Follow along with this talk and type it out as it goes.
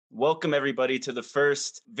Welcome everybody to the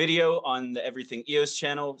first video on the Everything EOS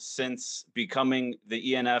channel since becoming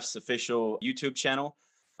the ENF's official YouTube channel.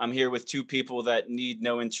 I'm here with two people that need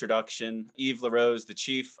no introduction. Yves LaRose, the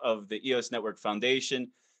chief of the EOS Network Foundation,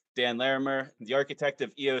 Dan Larimer, the architect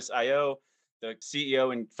of EOS.io, the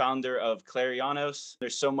CEO and founder of Clarianos.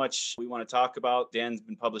 There's so much we want to talk about. Dan's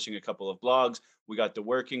been publishing a couple of blogs. We got the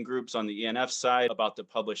working groups on the ENF side about to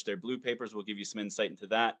publish their blue papers. We'll give you some insight into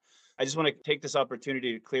that. I just want to take this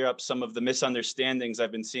opportunity to clear up some of the misunderstandings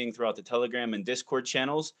I've been seeing throughout the Telegram and Discord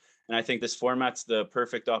channels. And I think this format's the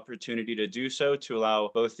perfect opportunity to do so, to allow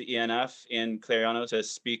both the ENF and Clarianos to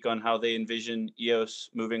speak on how they envision EOS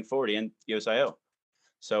moving forward and EOS.io.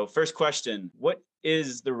 So first question, what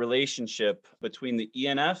is the relationship between the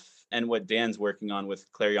ENF and what Dan's working on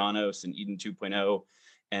with Clarianos and Eden 2.0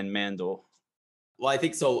 and Mandel? Well, I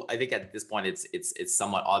think so. I think at this point, it's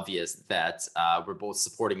somewhat obvious that we're both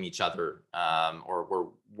supporting each other, or we're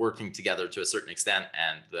working together to a certain extent,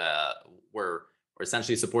 and we're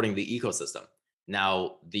essentially supporting the ecosystem.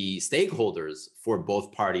 Now, the stakeholders for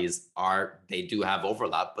both parties they do have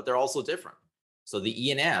overlap, but they're also different. So the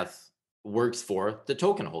ENF works for the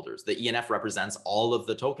token holders. The ENF represents all of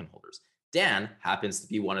the token holders. Dan happens to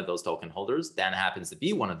be one of those token holders. Dan happens to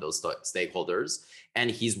be one of those stakeholders, and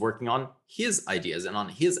he's working on his ideas and on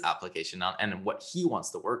his application and what he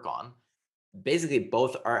wants to work on. Basically,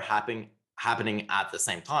 both are happening at the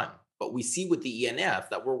same time. But we see with the ENF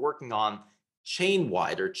that we're working on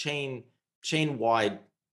chain-wide or chain-wide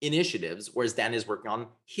initiatives, whereas Dan is working on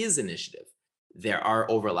his initiative. There are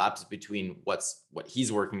overlaps between what he's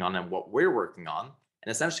working on and what we're working on. And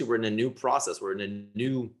essentially, we're in a new process. We're in a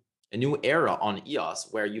new era on EOS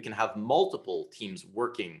where you can have multiple teams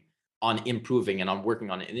working on improving and on working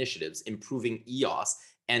on initiatives, improving EOS,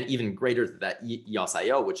 and even greater to that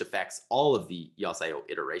EOS.io, which affects all of the EOS.io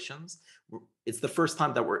iterations. It's the first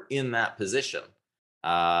time that we're in that position.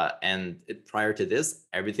 Prior to this,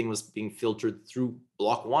 everything was being filtered through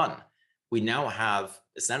block one. We now have,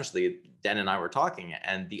 essentially, Dan and I were talking,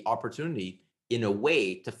 and the opportunity in a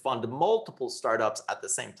way to fund multiple startups at the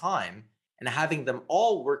same time, and having them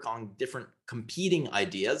all work on different competing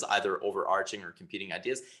ideas, either overarching or competing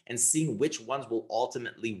ideas, and seeing which ones will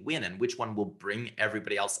ultimately win and which one will bring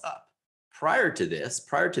everybody else up. Prior to this,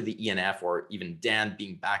 prior to the ENF or even Dan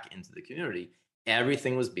being back into the community,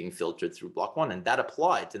 everything was being filtered through block one. And that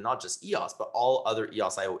applied to not just EOS, but all other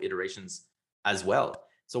EOS.io iterations as well.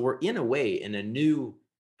 So we're in a way in a new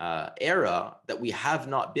era that we have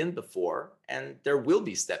not been before, and there will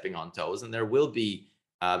be stepping on toes, and there will be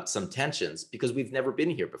some tensions because we've never been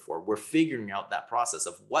here before. We're figuring out that process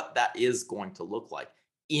of what that is going to look like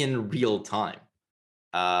in real time.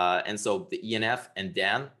 And so the ENF and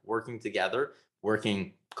Dan working together,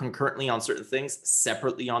 working concurrently on certain things,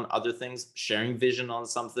 separately on other things, sharing vision on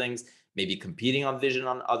some things, maybe competing on vision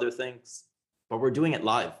on other things, but we're doing it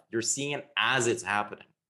live. You're seeing it as it's happening.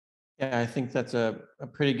 Yeah, I think that's a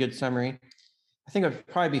pretty good summary. I think it would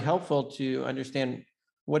probably be helpful to understand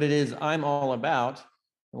what it is I'm all about,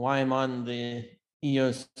 why I'm on the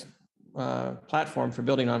EOS platform for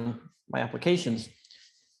building on my applications.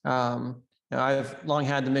 I've long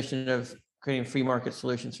had the mission of creating free market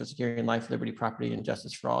solutions for securing life, liberty, property, and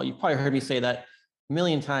justice for all. You've probably heard me say that a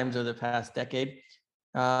million times over the past decade,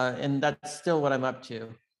 and that's still what I'm up to.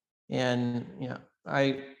 And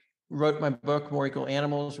I wrote my book, More Equal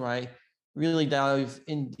Animals, where I really dive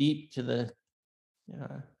in deep to the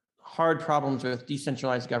hard problems with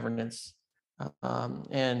decentralized governance.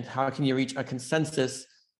 And how can you reach a consensus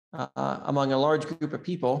among a large group of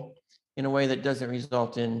people in a way that doesn't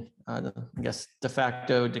result in, de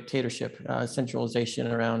facto dictatorship, centralization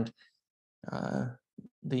around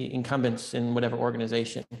the incumbents in whatever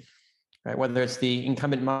organization, right? Whether it's the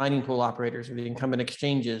incumbent mining pool operators or the incumbent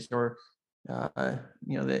exchanges or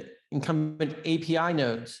the incumbent API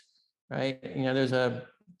nodes, right? There's an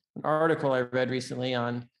article I read recently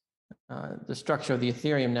on the structure of the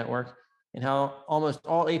Ethereum network, and how almost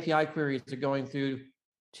all API queries are going through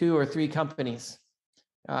 2 or 3 companies.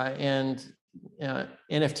 And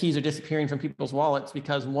NFTs are disappearing from people's wallets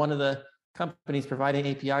because one of the companies providing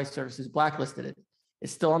API services blacklisted it.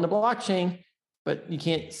 It's still on the blockchain, but you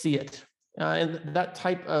can't see it. And that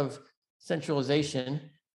type of centralization,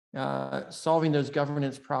 solving those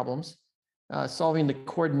governance problems, solving the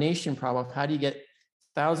coordination problem, how do you get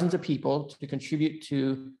thousands of people to contribute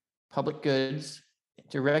to public goods,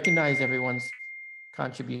 to recognize everyone's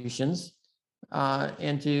contributions,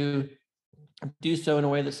 and to do so in a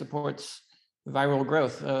way that supports viral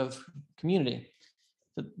growth of community.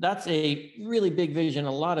 So that's a really big vision.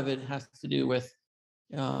 A lot of it has to do with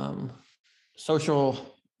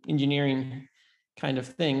social engineering kind of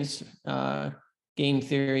things, game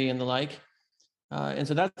theory and the like. And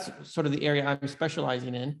so that's sort of the area I'm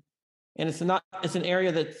specializing in. And it's an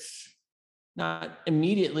area that's not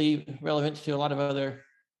immediately relevant to a lot of other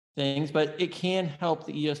things, but it can help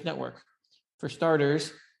the EOS network. For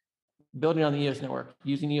starters, building on the EOS network,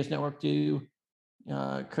 using EOS network to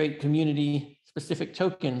create community-specific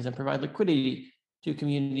tokens and provide liquidity to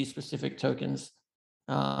community-specific tokens.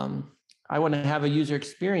 I want to have a user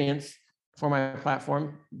experience for my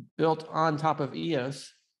platform built on top of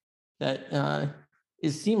EOS that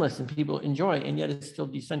is seamless and people enjoy, and yet it's still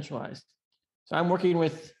decentralized. So I'm working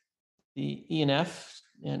with the ENF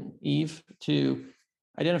and Eve to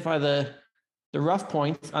identify the rough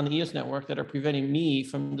points on the EOS network that are preventing me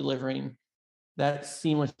from delivering that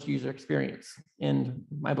seamless user experience. And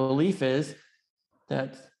my belief is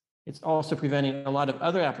that it's also preventing a lot of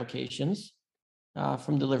other applications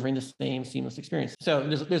from delivering the same seamless experience. So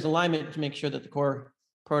there's alignment to make sure that the core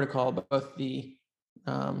protocol, both the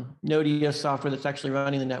Node EOS software that's actually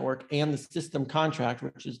running the network and the system contract,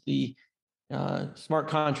 which is the smart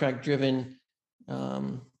contract driven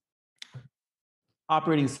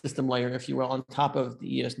operating system layer, if you will, on top of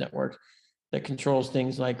the EOS network that controls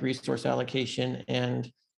things like resource allocation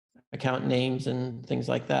and account names and things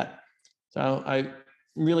like that. So I'm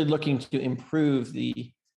really looking to improve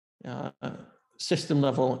the system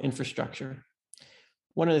level infrastructure.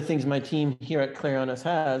 One of the things my team here at Clarion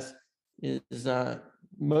has is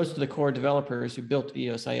most of the core developers who built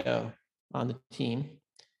EOS.io on the team.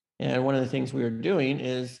 And one of the things we are doing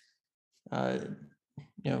is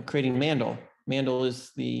creating Mandel. Mandel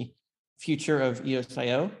is the future of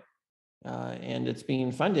EOS.io, and it's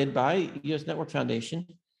being funded by EOS Network Foundation.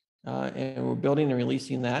 And we're building and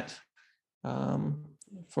releasing that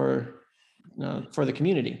for the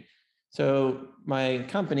community. So my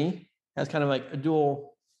company has kind of like a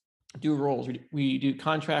dual roles. We do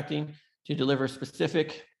contracting to deliver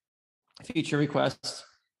specific feature requests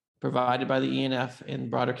provided by the ENF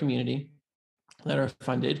and broader community that are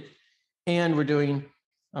funded. And we're doing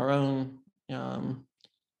our own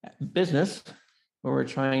business where we're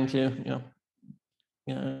trying to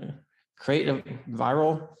create a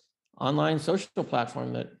viral online social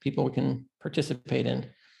platform that people can participate in.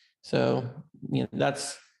 So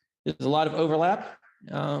there's a lot of overlap,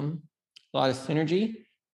 a lot of synergy,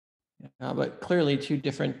 but clearly two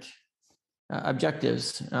different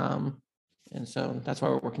objectives. And so that's why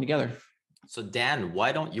we're working together. So Dan,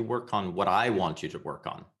 why don't you work on what I want you to work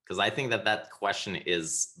on? Because I think that question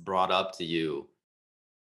is brought up to you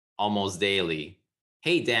almost daily.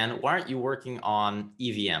 Hey, Dan, why aren't you working on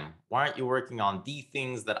EVM? Why aren't you working on the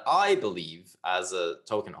things that I believe as a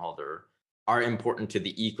token holder are important to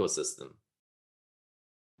the ecosystem?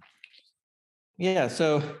 Yeah,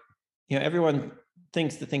 so everyone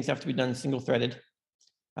thinks that things have to be done single-threaded,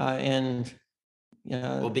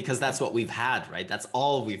 well, because that's what we've had, right? That's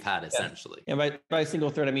all we've had essentially. And by single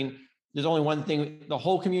thread, I mean there's only one thing. The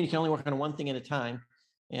whole community can only work on one thing at a time,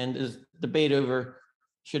 and there's debate over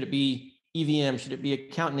should it be EVM, should it be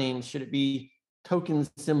account names, should it be token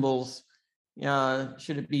symbols,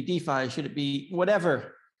 should it be DeFi, should it be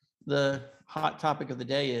whatever the hot topic of the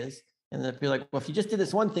day is, and they'd be like, well, if you just did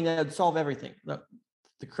this one thing, that would solve everything.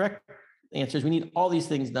 The correct answer is we need all these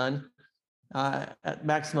things done at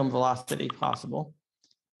maximum velocity possible,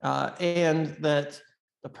 and that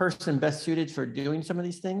the person best suited for doing some of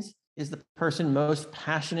these things is the person most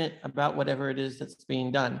passionate about whatever it is that's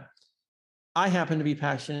being done. I happen to be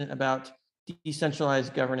passionate about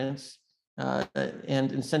decentralized governance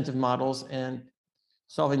and incentive models and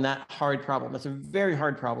solving that hard problem. That's a very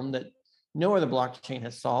hard problem that no other blockchain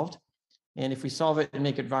has solved. And if we solve it and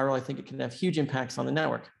make it viral, I think it can have huge impacts on the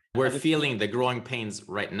network. We're feeling the growing pains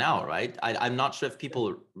right now, right? I'm not sure if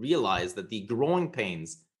people realize that the growing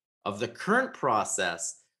pains of the current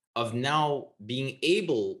process of now being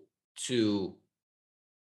able to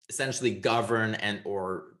essentially govern and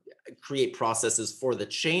or create processes for the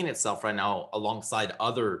chain itself right now alongside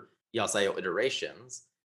other EOS.io iterations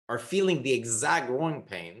are feeling the exact growing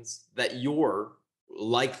pains that you're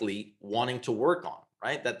likely wanting to work on,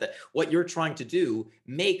 right? That what you're trying to do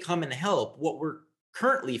may come and help what we're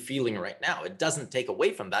currently feeling right now. It doesn't take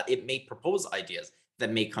away from that. It may propose ideas that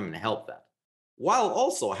may come and help that, while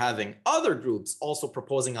also having other groups also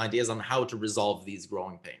proposing ideas on how to resolve these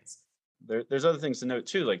growing pains. There's other things to note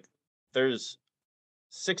too, like there's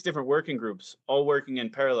 6 different working groups all working in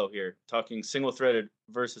parallel here, talking single-threaded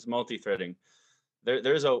versus multi-threading.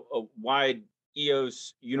 There's a wide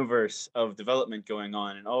EOS universe of development going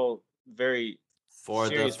on, and all very for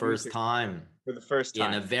the first time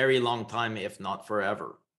in a very long time, if not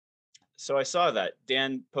forever. So I saw that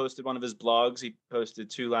Dan posted one of his blogs. He posted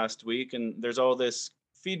two last week, and there's all this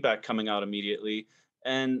feedback coming out immediately.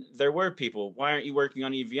 And there were people, why aren't you working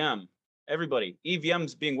on EVM? Everybody,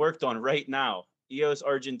 EVM's being worked on right now. EOS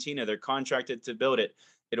Argentina, they're contracted to build it.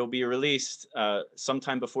 It'll be released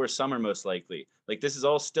sometime before summer, most likely. Like, this is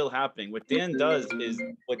all still happening. What Dan does is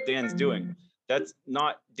what Dan's doing. That's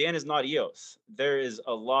not, Dan is not EOS. There is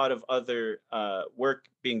a lot of other work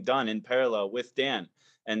being done in parallel with Dan.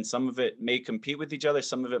 And some of it may compete with each other,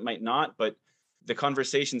 some of it might not, but the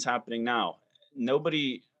conversation's happening now.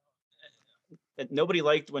 Nobody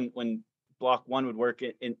liked when Block One would work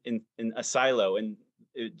in a silo and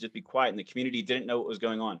it would just be quiet and the community didn't know what was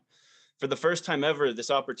going on. For the first time ever,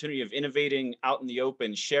 this opportunity of innovating out in the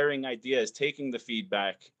open, sharing ideas, taking the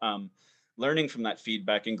feedback, learning from that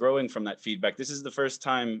feedback and growing from that feedback. This is the first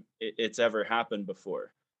time it's ever happened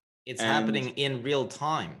before. It's happening in real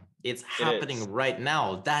time. It's happening right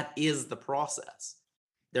now. That is the process.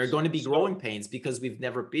 There are going to be growing pains because we've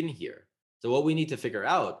never been here. So what we need to figure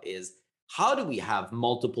out is, how do we have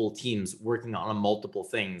multiple teams working on multiple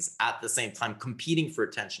things at the same time, competing for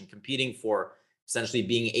attention, competing for essentially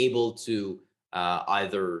being able to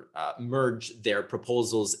either merge their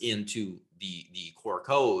proposals into the core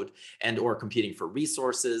code and or competing for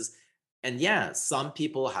resources. And yeah, some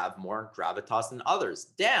people have more gravitas than others.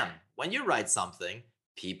 Dan, when you write something,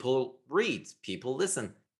 people read, people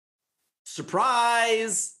listen.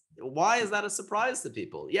 Surprise! Why is that a surprise to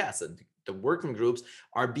people? Yes, and the working groups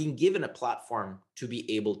are being given a platform to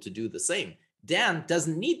be able to do the same. Dan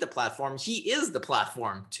doesn't need the platform. He is the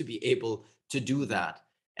platform to be able to do that.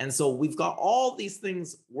 And so we've got all these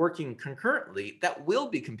things working concurrently that will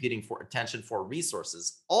be competing for attention, for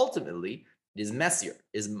resources. Ultimately, it is messier,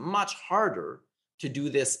 it is much harder to do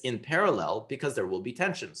this in parallel because there will be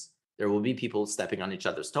tensions. There will be people stepping on each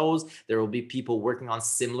other's toes. There will be people working on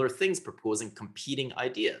similar things, proposing competing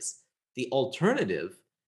ideas. The alternative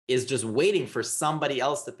is just waiting for somebody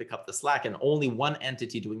else to pick up the slack and only one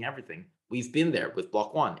entity doing everything. We've been there with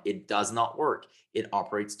Block One. It does not work. It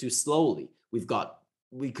operates too slowly.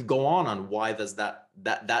 We could go on why does that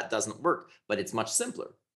doesn't work, but it's much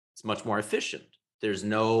simpler. It's much more efficient. There's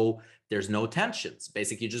no tensions.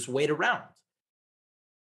 Basically, just wait around.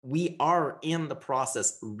 We are in the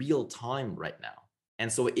process real time right now.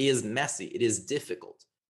 And so it is messy. It is difficult.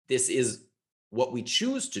 This is what we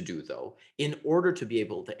choose to do, though, in order to be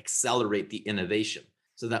able to accelerate the innovation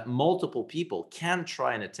so that multiple people can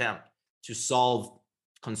try and attempt to solve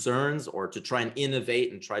concerns or to try and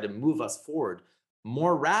innovate and try to move us forward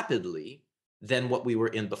more rapidly than what we were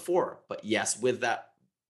in before. But yes, with that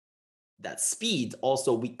speed,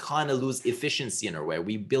 also we kind of lose efficiency in a way.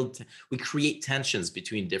 We create tensions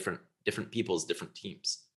between different people's different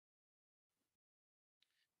teams.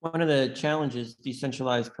 One of the challenges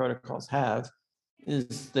decentralized protocols have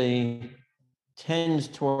is they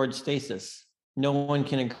tend towards stasis. No one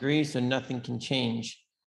can agree, so nothing can change.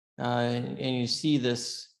 And you see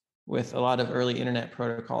this with a lot of early internet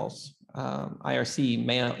protocols,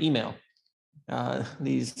 IRC, email.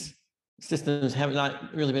 These systems have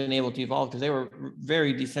not really been able to evolve because they were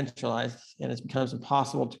very decentralized, and it becomes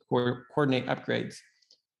impossible to coordinate upgrades.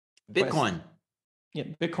 Bitcoin. Yeah,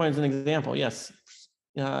 Bitcoin is an example, yes.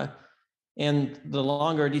 And the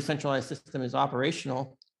longer a decentralized system is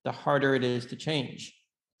operational, the harder it is to change.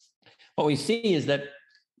 What we see is that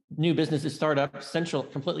new businesses start up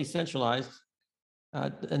completely centralized,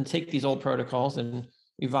 and take these old protocols and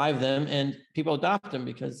revive them, and people adopt them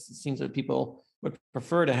because it seems that people would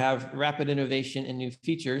prefer to have rapid innovation and new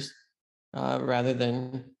features rather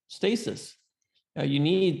than stasis. You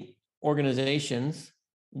need organizations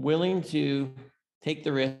willing to take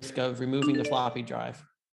the risk of removing the floppy drive,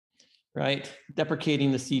 right?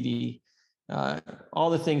 Deprecating the CD, all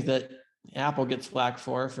the things that Apple gets flack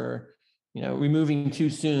for removing too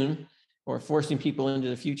soon or forcing people into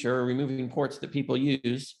the future or removing ports that people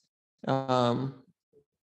use.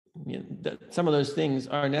 Some of those things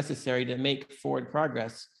are necessary to make forward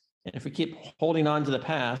progress. And if we keep holding on to the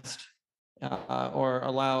past or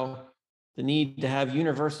allow the need to have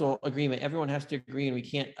universal agreement, everyone has to agree and we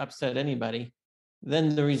can't upset anybody,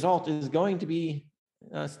 then the result is going to be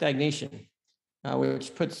stagnation,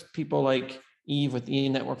 which puts people like Eve with the E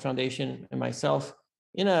Network Foundation and myself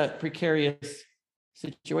in a precarious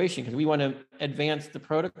situation because we want to advance the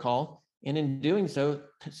protocol. And in doing so,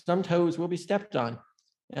 some toes will be stepped on.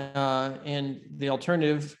 And the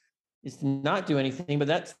alternative is to not do anything, but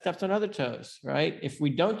that steps on other toes, right? If we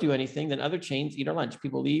don't do anything, then other chains eat our lunch.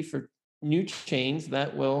 People leave for new chains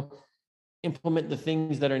that will implement the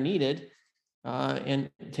things that are needed and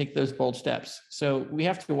take those bold steps. So we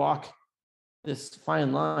have to walk this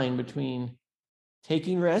fine line between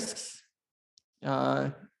taking risks,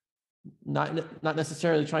 not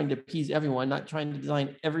necessarily trying to appease everyone, not trying to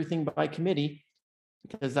design everything by committee,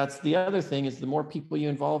 because that's the other thing, is the more people you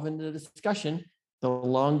involve in the discussion, the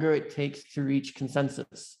longer it takes to reach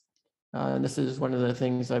consensus. And this is one of the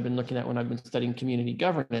things I've been looking at when I've been studying community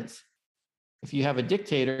governance. If you have a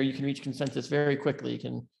dictator, you can reach consensus very quickly. You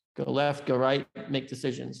can go left, go right, make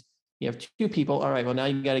decisions. You have two people, all right, well, now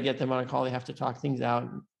you got to get them on a call. They have to talk things out.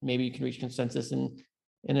 Maybe you can reach consensus in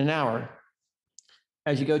an hour.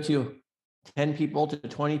 As you go to 10 people, to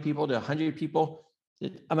 20 people, to 100 people,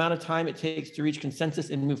 the amount of time it takes to reach consensus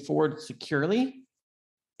and move forward securely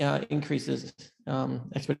increases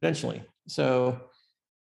exponentially. So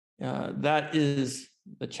that is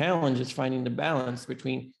the challenge, is finding the balance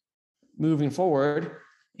between moving forward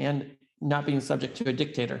and not being subject to a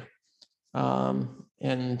dictator.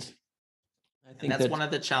 And I think that's one of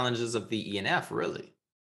the challenges of the ENF, really.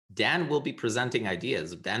 Dan will be presenting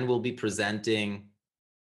ideas. Dan will be presenting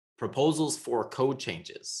proposals for code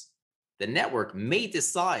changes. The network may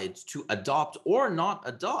decide to adopt or not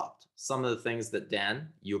adopt some of the things that, Dan,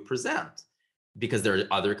 you present, because there are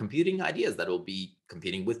other competing ideas that will be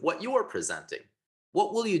competing with what you're presenting.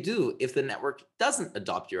 What will you do if the network doesn't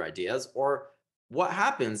adopt your ideas? Or what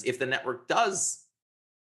happens if the network does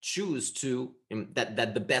choose to,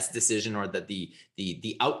 that the best decision, or that the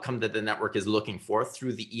outcome that the network is looking for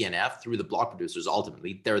through the ENF, through the block producers,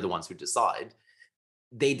 ultimately, they're the ones who decide,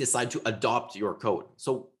 they decide to adopt your code.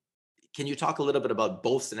 So can you talk a little bit about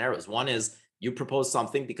both scenarios? One is you propose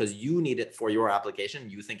something because you need it for your application,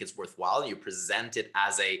 you think it's worthwhile, you present it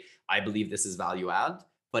as I believe this is value add,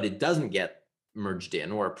 but it doesn't get merged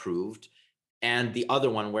in or approved. And the other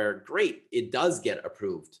one where, great, it does get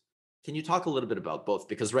approved. Can you talk a little bit about both?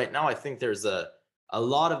 Because right now I think there's a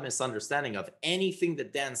lot of misunderstanding of anything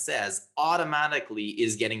that Dan says automatically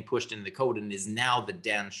is getting pushed in the code and is now the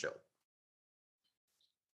Dan show.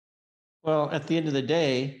 Well, at the end of the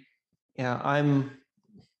day, I'm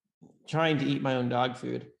trying to eat my own dog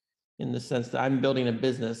food, in the sense that I'm building a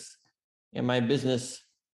business, and my business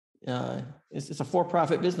it's a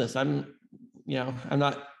for-profit business. I'm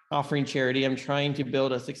not offering charity. I'm trying to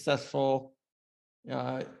build a successful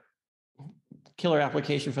killer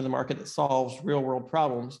application for the market that solves real-world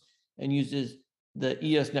problems and uses the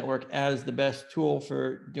EOS network as the best tool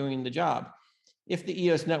for doing the job. If the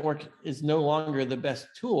EOS network is no longer the best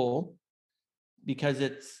tool because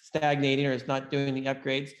it's stagnating or it's not doing the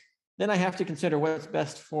upgrades, then I have to consider what's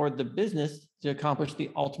best for the business to accomplish the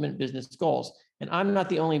ultimate business goals. And I'm not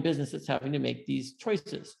the only business that's having to make these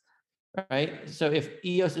choices, right? So if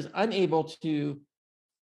EOS is unable to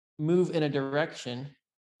move in a direction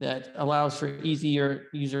that allows for easier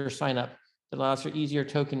user sign up, that allows for easier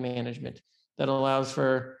token management, that allows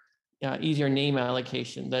for easier name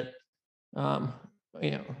allocation, that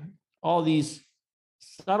all these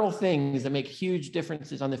subtle things that make huge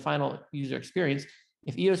differences on the final user experience.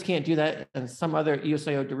 If EOS can't do that and some other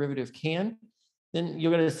EOS.io derivative can, then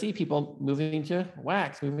you're going to see people moving to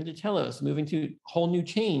Wax, moving to Telos, moving to whole new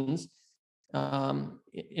chains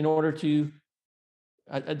in order to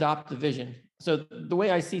adopt the vision. So the way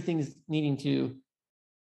I see things needing to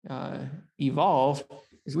evolve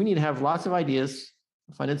is we need to have lots of ideas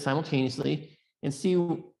funded simultaneously and see,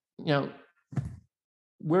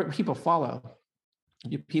 where people follow.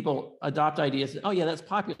 Do people adopt ideas? Oh yeah, that's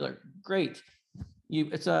popular. Great.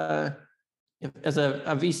 As a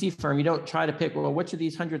VC firm, you don't try to pick, well, which of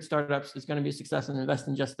these 100 startups is going to be a success and invest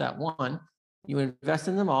in just that one. You invest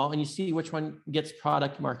in them all and you see which one gets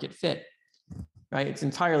product market fit, right? It's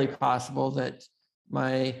entirely possible that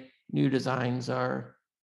my new designs are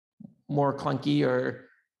more clunky or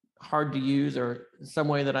hard to use or some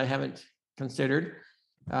way that I haven't considered,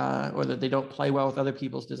 or that they don't play well with other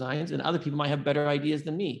people's designs, and other people might have better ideas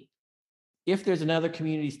than me. If there's another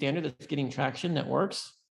community standard that's getting traction that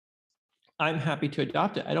works, I'm happy to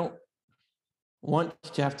adopt it. I don't want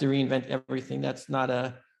to have to reinvent everything. That's not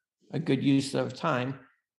a good use of time.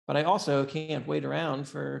 But I also can't wait around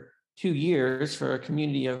for 2 years for a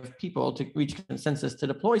community of people to reach consensus to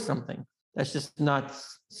deploy something. That's just not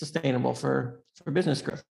sustainable for business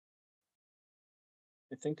growth.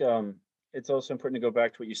 I think it's also important to go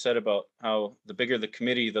back to what you said about how the bigger the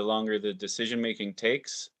committee, the longer the decision making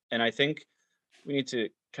takes. And I think we need to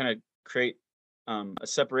kind of create a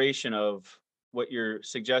separation of what you're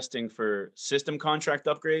suggesting for system contract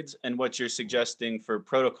upgrades and what you're suggesting for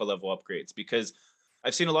protocol level upgrades, because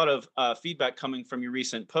I've seen a lot of feedback coming from your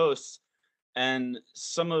recent posts, and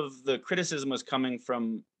some of the criticism was coming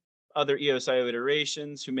from other EOS.io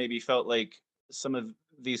iterations who maybe felt like some of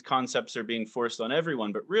these concepts are being forced on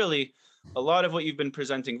everyone. But really, a lot of what you've been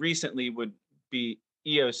presenting recently would be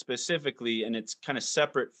EOS specifically, and it's kind of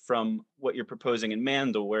separate from what you're proposing in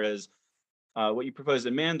Mandel. Whereas what you proposed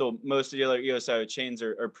in Mandel, most of the other EOS IO chains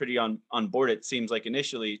are pretty on board. It seems like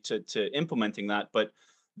initially to implementing that, but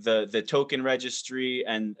the token registry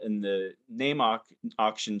and the name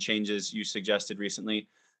auction changes you suggested recently,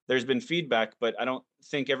 there's been feedback, but I don't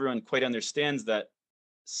think everyone quite understands that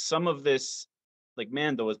some of this, like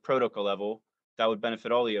Mandel, is protocol level that would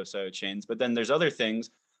benefit all EOS IO chains. But then there's other things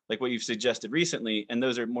like what you've suggested recently, and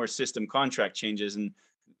those are more system contract changes, and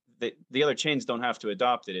the other chains don't have to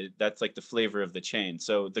adopt it. That's like the flavor of the chain.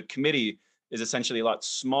 So the committee is essentially a lot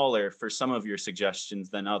smaller for some of your suggestions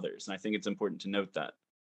than others, and I think it's important to note that.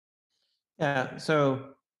 Yeah,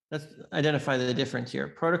 so let's identify the difference here.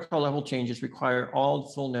 Protocol level changes require all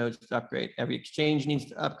full nodes to upgrade. Every exchange needs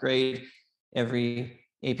to upgrade. Every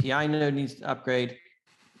API node needs to upgrade.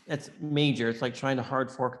 That's major. It's like trying to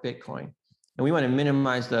hard fork Bitcoin. And we want to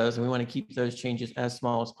minimize those, and we want to keep those changes as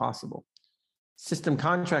small as possible. System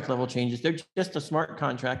contract level changes, they're just a smart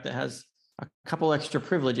contract that has a couple extra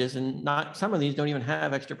privileges, and not some of these don't even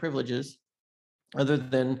have extra privileges other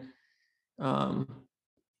than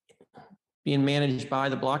being managed by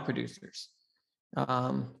the block producers.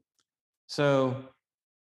 So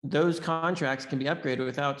those contracts can be upgraded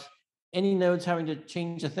without any nodes having to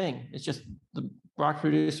change a thing. It's just the block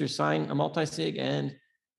producers sign a multi-sig, and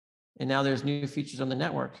now there's new features on the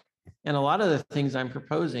network. And a lot of the things I'm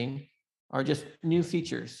proposing are just new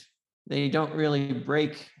features. They don't really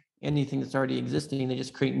break anything that's already existing. They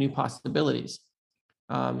just create new possibilities.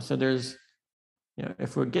 So there's,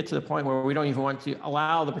 if we get to the point where we don't even want to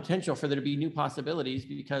allow the potential for there to be new possibilities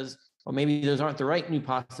because, well, maybe those aren't the right new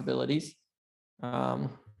possibilities.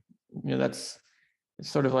 That's it's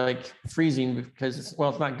sort of like freezing because it's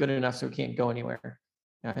not good enough, so it can't go anywhere.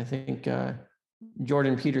 I think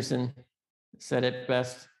Jordan Peterson said it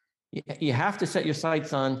best. You have to set your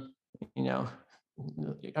sights on,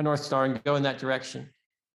 a North Star and go in that direction.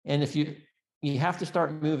 And if you have to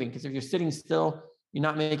start moving, because if you're sitting still, you're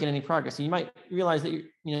not making any progress. And you might realize that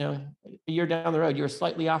a year down the road, you're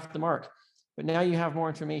slightly off the mark, but now you have more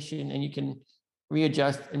information and you can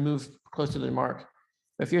readjust and move closer to the mark.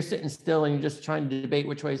 But if you're sitting still and you're just trying to debate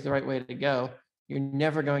which way is the right way to go, you're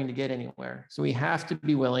never going to get anywhere. So we have to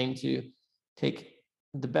be willing to take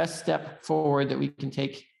the best step forward that we can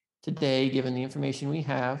take today, given the information we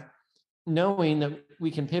have, knowing that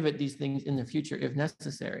we can pivot these things in the future if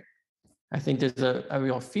necessary. I think there's a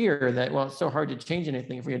real fear that, it's so hard to change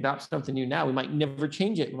anything. If we adopt something new now, we might never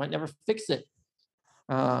change it. We might never fix it.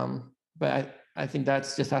 But I think that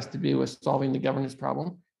just has to do with solving the governance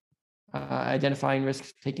problem, identifying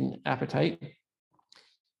risks, taking appetite,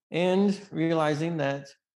 and realizing that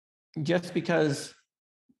just because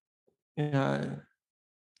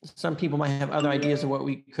some people might have other ideas of what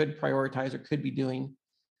we could prioritize or could be doing,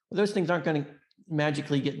 those things aren't going to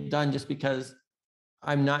magically get done just because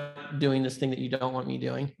I'm not doing this thing that you don't want me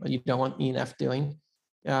doing, or you don't want ENF doing.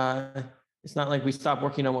 It's not like we stop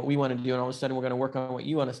working on what we want to do and all of a sudden we're going to work on what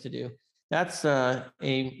you want us to do. That's a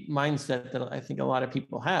mindset that I think a lot of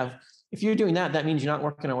people have. If you're doing that, that means you're not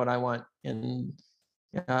working on what I want. And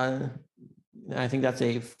I think that's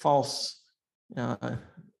a false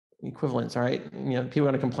equivalence, all right? People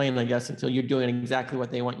are going to complain, I guess, until you're doing exactly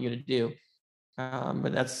what they want you to do.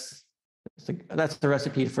 But that's the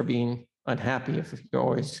recipe for being unhappy if you're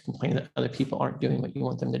always complaining that other people aren't doing what you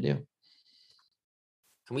want them to do.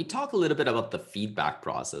 Can we talk a little bit about the feedback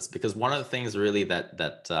process? Because one of the things really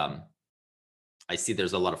that I see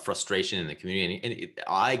there's a lot of frustration in the community, and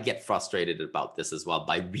I get frustrated about this as well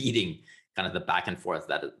by reading kind of the back and forth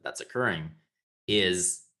that's occurring,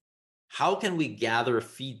 is how can we gather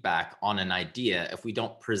feedback on an idea if we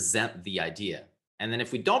don't present the idea? And then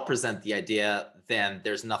if we don't present the idea, then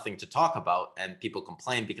there's nothing to talk about, and people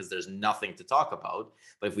complain because there's nothing to talk about.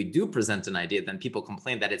 But if we do present an idea, then people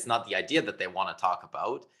complain that it's not the idea that they want to talk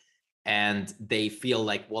about. And they feel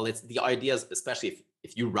like, well, it's the ideas, especially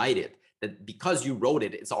if you write it, that because you wrote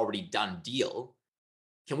it, it's already done deal.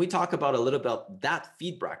 Can we talk about a little about that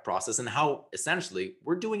feedback process and how essentially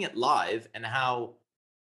we're doing it live, and how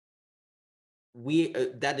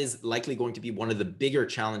that is likely going to be one of the bigger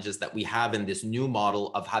challenges that we have in this new model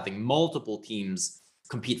of having multiple teams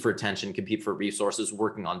compete for attention, compete for resources,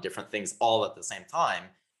 working on different things all at the same time.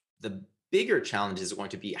 The bigger challenge is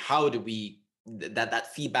going to be how do we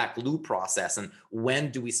that feedback loop process, and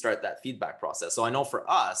when do we start that feedback process? So I know for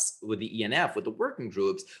us with the ENF, with the working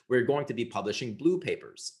groups, we're going to be publishing blue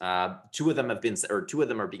papers. Two of them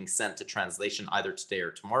are being sent to translation either today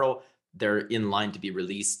or tomorrow. they're in line to be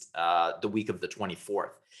released the week of the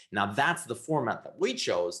 24th. Now, that's the format that we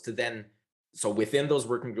chose to then, so within those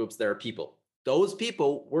working groups, there are people. Those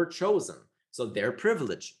people were chosen. So they're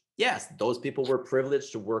privileged. Yes, those people were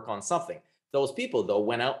privileged to work on something. Those people, though,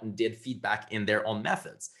 went out and did feedback in their own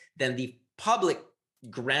methods. Then the public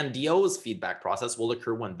grandiose feedback process will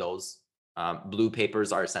occur when those blue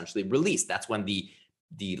papers are essentially released. That's when the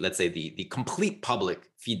let's say the complete public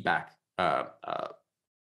feedback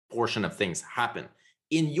portion of things happen.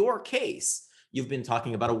 In your case, you've been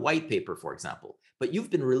talking about a white paper, for example, but you've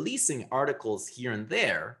been releasing articles here and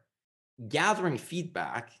there, gathering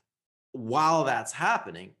feedback while that's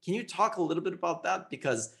happening. Can you talk a little bit about that?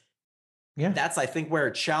 Because that's, I think, where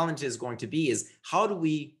a challenge is going to be, is how do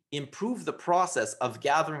we improve the process of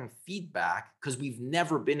gathering feedback? Because we've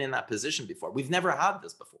never been in that position before. We've never had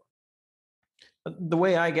this before. The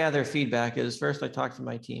way I gather feedback is first I talk to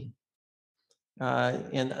my team.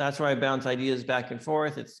 And that's where I bounce ideas back and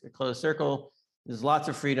forth. It's a closed circle. There's lots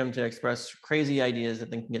of freedom to express crazy ideas that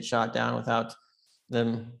then can get shot down without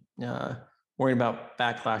them worrying about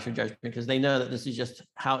backlash or judgment, because they know that this is just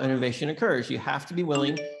how innovation occurs. You have to be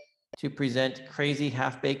willing to present crazy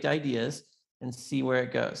half-baked ideas and see where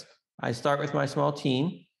it goes. I start with my small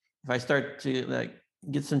team. If I start to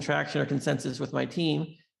get some traction or consensus with my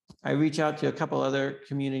team, I reach out to a couple other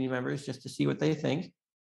community members just to see what they think.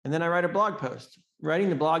 And then I write a blog post. Writing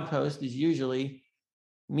the blog post is usually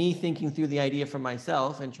me thinking through the idea for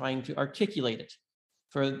myself and trying to articulate it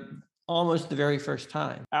for almost the very first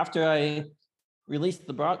time. After I release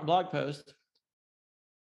the blog post,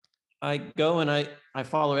 I go and I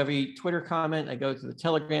follow every Twitter comment. I go to the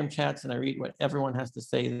Telegram chats and I read what everyone has to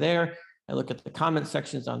say there. I look at the comment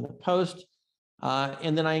sections on the post,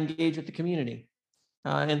 and then I engage with the community.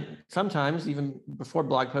 And sometimes, even before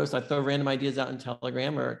blog posts, I throw random ideas out in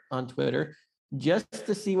Telegram or on Twitter just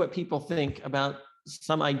to see what people think about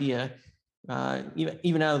some idea,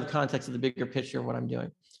 even out of the context of the bigger picture of what I'm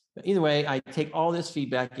doing. But either way, I take all this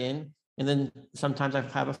feedback in, and then sometimes I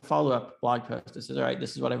have a follow-up blog post that says, all right,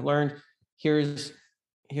 this is what I've learned. Here's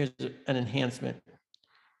an enhancement.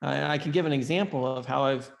 I can give an example of how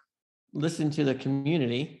I've listened to the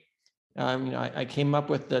community. I came up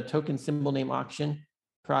with the token symbol name auction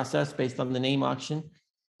process based on the name auction.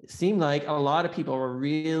 It seemed like a lot of people were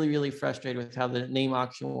really, really frustrated with how the name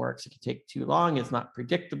auction works. It can take too long. It's not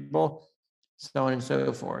predictable, so on and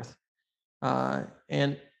so forth.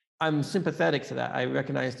 And I'm sympathetic to that. I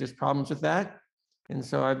recognize there's problems with that. And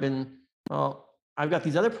so I've got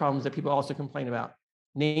these other problems that people also complain about: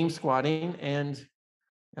 name squatting and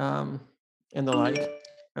the like.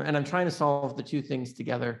 And I'm trying to solve the two things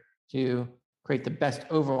together to create the best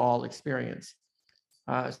overall experience.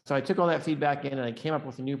 So I took all that feedback in and I came up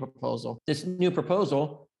with a new proposal. This new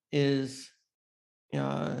proposal is,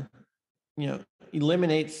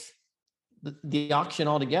 eliminates the auction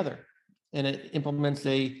altogether, and it implements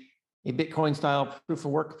a Bitcoin style proof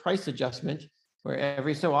of work price adjustment, where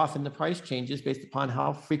every so often the price changes based upon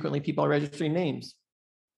how frequently people are registering names.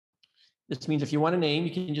 This means if you want a name,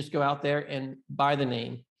 you can just go out there and buy the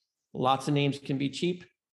name. Lots of names can be cheap.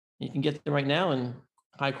 You can get them right now, and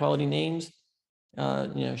high quality names,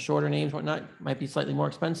 shorter names, whatnot, might be slightly more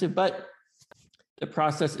expensive, but the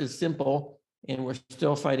process is simple, and we're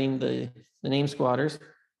still fighting the name squatters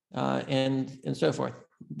and so forth.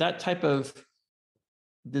 That type of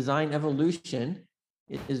design evolution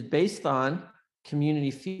is based on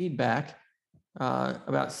community feedback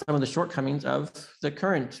about some of the shortcomings of the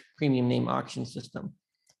current premium name auction system.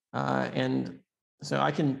 And so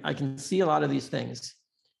I can see a lot of these things.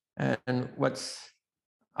 And what's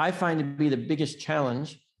I find to be the biggest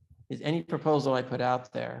challenge is any proposal I put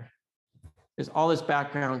out there, there's all this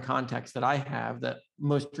background context that I have that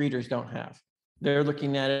most readers don't have. They're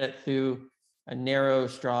looking at it through a narrow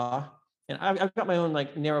straw. And I've got my own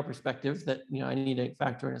narrow perspective that I need to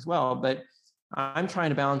factor in as well. But I'm trying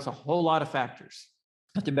to balance a whole lot of factors.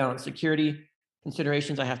 I have to balance security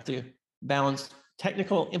considerations. I have to balance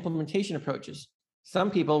technical implementation approaches. Some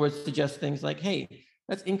people would suggest things like, hey,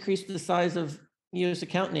 let's increase the size of EOS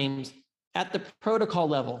account names at the protocol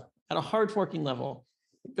level, at a hard forking level.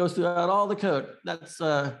 It goes throughout all the code. That's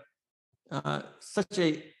such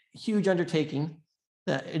a huge undertaking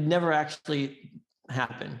that it never actually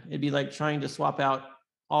happen. It'd be like trying to swap out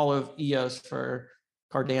all of EOS for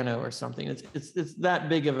Cardano or something. It's that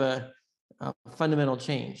big of a fundamental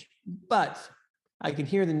change. But I can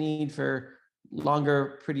hear the need for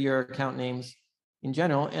longer, prettier account names in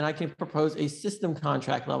general, and I can propose a system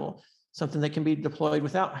contract level, something that can be deployed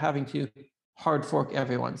without having to hard fork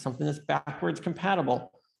everyone, something that's backwards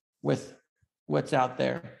compatible with what's out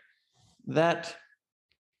there. That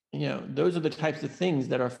those are the types of things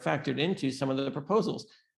that are factored into some of the proposals.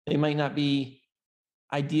 They might not be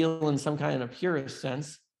ideal in some kind of purist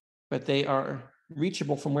sense, but they are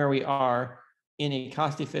reachable from where we are in a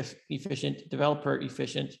cost-efficient,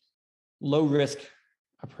 developer-efficient, low-risk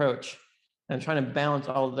approach. And I'm trying to balance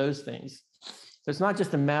all of those things. So it's not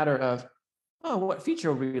just a matter of, oh, what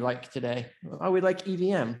feature would we like today? Oh, we'd like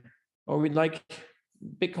EVM, or we'd like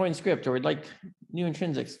Bitcoin script, or we'd like new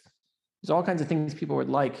intrinsics. There's all kinds of things people would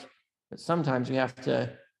like, but sometimes we have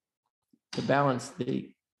to balance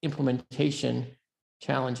the implementation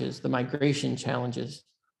challenges, the migration challenges,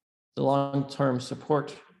 the long-term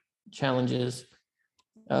support challenges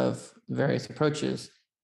of various approaches.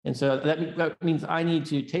 And so that means I need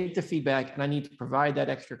to take the feedback and I need to provide that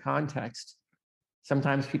extra context.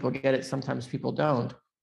 Sometimes people get it, sometimes people don't,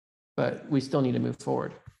 but we still need to move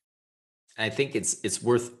forward. I think it's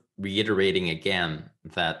worth reiterating again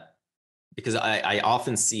that, because I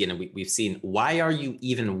often see, and we've seen, why are you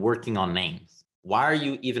even working on names? Why are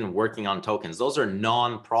you even working on tokens? Those are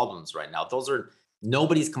non-problems right now.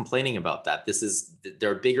 Nobody's complaining about that.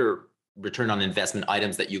 There are bigger return on investment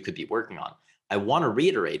items that you could be working on. I want to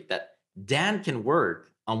reiterate that Dan can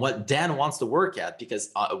work on what Dan wants to work at,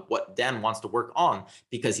 because what Dan wants to work on,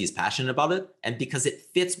 because he's passionate about it and because it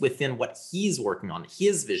fits within what he's working on,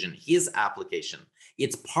 his vision, his application.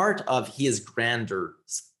 It's part of his grander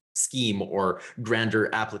scheme or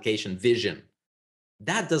grander application vision.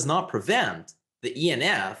 That does not prevent the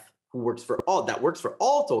ENF, who works for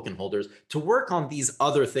all token holders, to work on these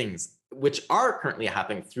other things, which are currently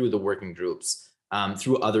happening through the working groups,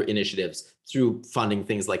 through other initiatives, through funding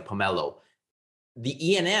things like Pomelo. The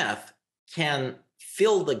ENF can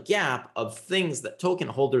fill the gap of things that token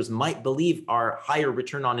holders might believe are higher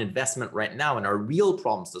return on investment right now and are real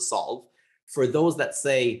problems to solve. For those that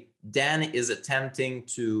say Dan is attempting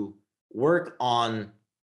to work on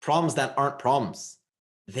problems that aren't problems,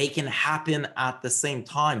 they can happen at the same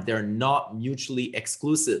time. They're not mutually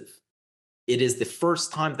exclusive. It is the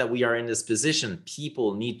first time that we are in this position.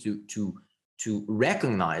 People need to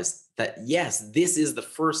recognize that, yes, this is the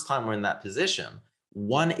first time we're in that position.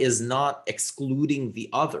 One is not excluding the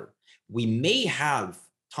other. We may have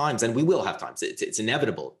times, and we will have times, it's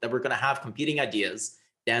inevitable, that we're going to have competing ideas.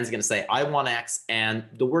 Dan's going to say, I want X, and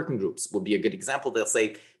the working groups will be a good example. They'll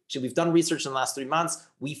say, we've done research in the last 3 months.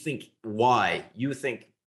 We think Y, you think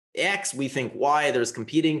X, we think Y, there's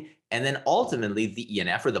competing. And then ultimately the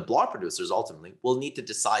ENF, or the block producers ultimately, will need to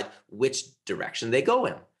decide which direction they go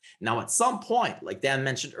in. Now, at some point, like Dan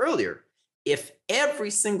mentioned earlier, if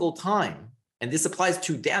every single time, and this applies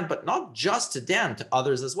to Dan, but not just to Dan, to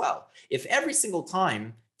others as well, if every single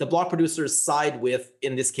time the block producers side with,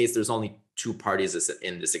 in this case, there's only 2 parties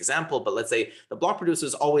in this example, but let's say the block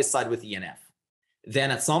producers always side with ENF.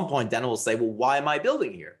 Then at some point, Dan will say, well, why am I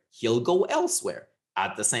building here? He'll go elsewhere.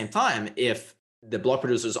 At the same time, if the block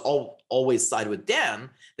producers always side with Dan,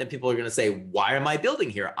 then people are going to say, why am I building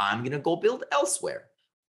here? I'm going to go build elsewhere.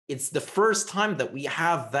 It's the first time that we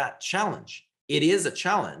have that challenge. It is a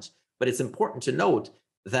challenge, but it's important to note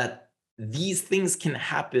that these things can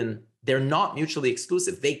happen. They're not mutually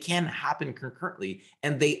exclusive. They can happen concurrently,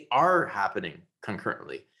 and they are happening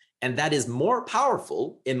concurrently. And that is more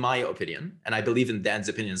powerful, in my opinion, and I believe in Dan's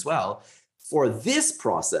opinion as well, for this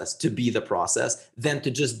process to be the process than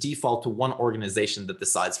to just default to one organization that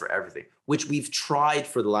decides for everything, which we've tried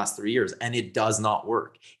for the last 3 years, and it does not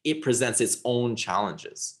work. It presents its own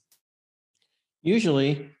challenges.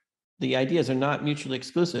 Usually, the ideas are not mutually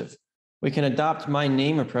exclusive. We can adopt my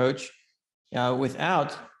name approach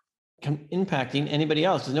without impacting anybody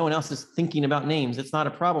else, because no one else is thinking about names. It's not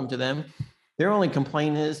a problem to them. Their only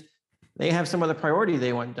complaint is they have some other priority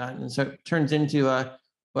they want done. And so it turns into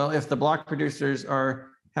well, if the block producers are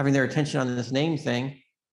having their attention on this name thing,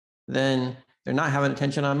 then they're not having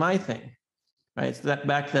attention on my thing, right? So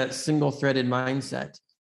back to that single-threaded mindset.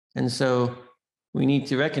 And so we need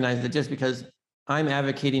to recognize that just because I'm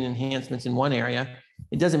advocating enhancements in one area,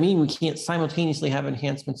 it doesn't mean we can't simultaneously have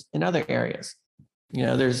enhancements in other areas.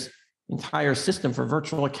 There's entire system for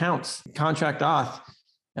virtual accounts, contract auth,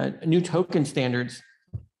 new token standards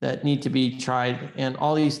that need to be tried. And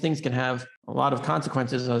all these things can have a lot of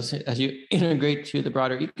consequences as you integrate to the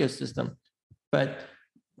broader ecosystem. But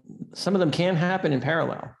some of them can happen in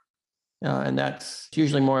parallel. And that's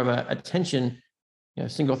usually more of a attention,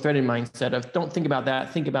 single-threaded mindset of don't think about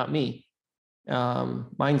that, think about me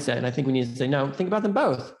mindset. And I think we need to say, no, think about them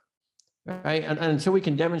both, right? And until we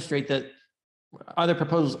can demonstrate that other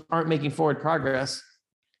proposals aren't making forward progress,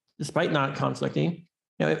 despite not conflicting.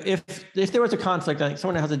 If there was a conflict, like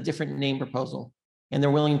someone has a different name proposal and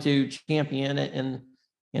they're willing to champion it and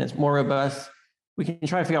it's more robust, we can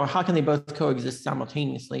try to figure out how can they both coexist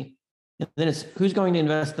simultaneously. And then it's who's going to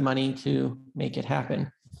invest the money to make it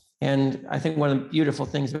happen. And I think one of the beautiful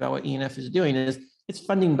things about what ENF is doing is it's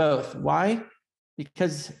funding both. Why?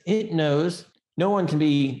 Because it knows no one can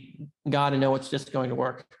be God and know it's just going to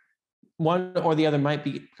work. One or the other might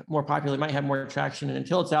be more popular, might have more traction. And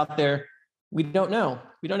until it's out there, we don't know.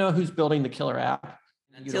 We don't know who's building the killer app.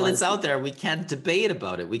 Until it's out there, we can't debate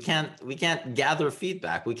about it. We can't gather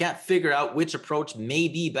feedback. We can't figure out which approach may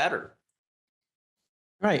be better.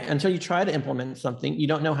 Right. Until you try to implement something, you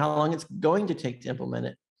don't know how long it's going to take to implement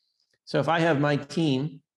it. So if I have my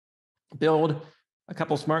team build a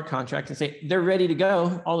couple smart contracts and say they're ready to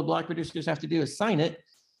go, all the block producers have to do is sign it.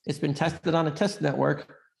 It's been tested on a test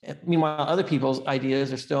network. Meanwhile, other people's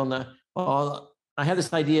ideas are still in the, well, I have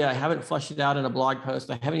this idea. I haven't fleshed it out in a blog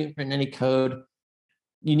post. I haven't even written any code.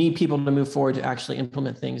 You need people to move forward to actually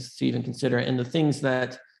implement things to even consider it. And the things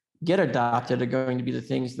that get adopted are going to be the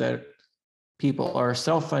things that people are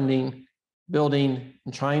self-funding, building,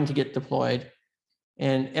 and trying to get deployed.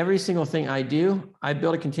 And every single thing I do, I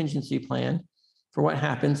build a contingency plan for what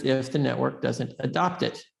happens if the network doesn't adopt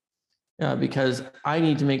it. Because I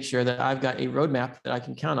need to make sure that I've got a roadmap that I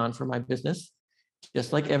can count on for my business,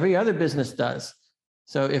 just like every other business does.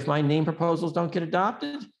 So if my name proposals don't get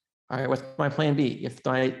adopted, all right, what's my plan B? If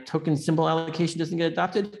my token symbol allocation doesn't get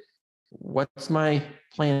adopted, what's my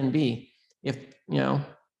plan B? If,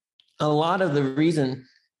 a lot of the reason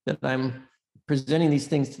that I'm presenting these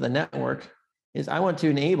things to the network is I want to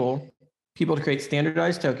enable people to create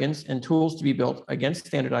standardized tokens and tools to be built against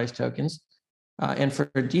standardized tokens, and for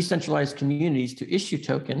decentralized communities to issue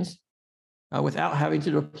tokens without having to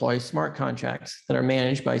deploy smart contracts that are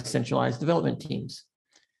managed by centralized development teams.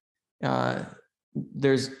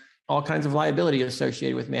 There's all kinds of liability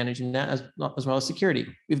associated with managing that as well as security.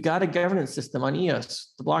 We've got a governance system on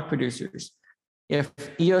EOS, the block producers. If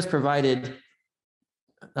EOS provided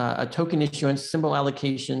a token issuance symbol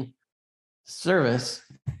allocation service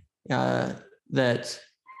that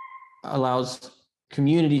allows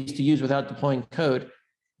communities to use without deploying code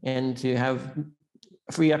and to have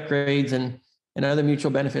free upgrades and other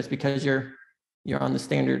mutual benefits because you're on the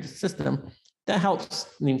standard system, that helps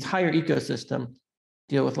the entire ecosystem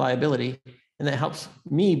deal with liability. And that helps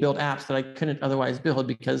me build apps that I couldn't otherwise build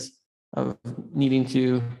because of needing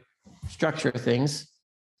to structure things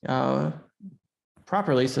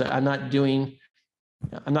properly so that I'm not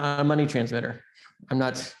a money transmitter. I'm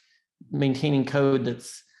not maintaining code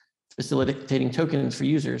that's facilitating tokens for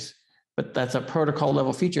users, but that's a protocol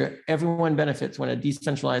level feature. Everyone benefits when a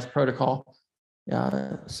decentralized protocol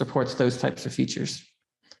supports those types of features.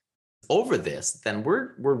 Over this, then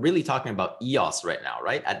we're really talking about EOS right now,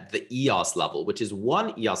 right? At the EOS level, which is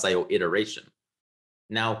one EOS.io iteration.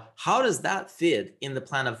 Now, how does that fit in the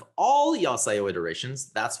plan of all EOS.io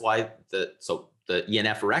iterations? That's why the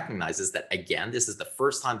ENF recognizes that, again, this is the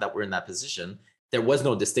first time that we're in that position. There was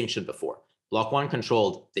no distinction before. Block One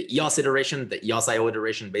controlled the EOS iteration, the EOS.io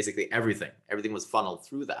iteration, basically everything. Everything was funneled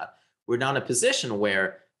through that. We're now in a position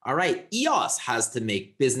where, all right, EOS has to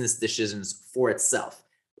make business decisions for itself.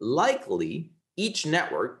 Likely, each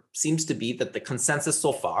network seems to be that the consensus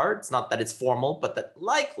so far, it's not that it's formal, but that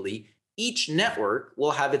likely each network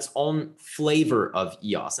will have its own flavor of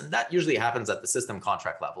EOS. And that usually happens at the system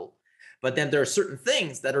contract level. But then there are certain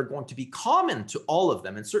things that are going to be common to all of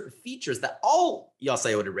them and certain features that all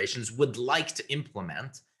EOS.io iterations would like to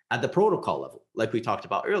implement at the protocol level, like we talked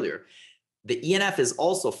about earlier. The ENF is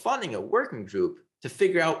also funding a working group to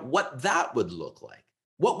figure out what that would look like.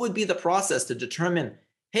 What would be the process to determine,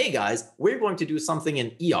 hey guys, we're going to do something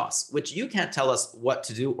in EOS, which you can't tell us what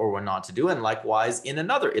to do or what not to do. And likewise, in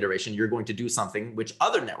another iteration, you're going to do something which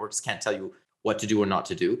other networks can't tell you what to do or not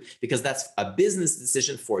to do, because that's a business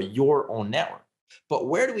decision for your own network. But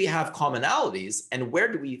where do we have commonalities and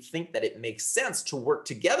where do we think that it makes sense to work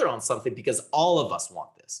together on something because all of us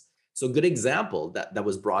want this? So a good example that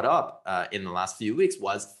was brought up in the last few weeks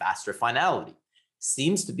was faster finality.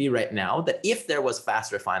 Seems to be right now that if there was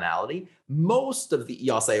faster finality, most of the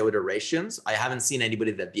EOS.io iterations, I haven't seen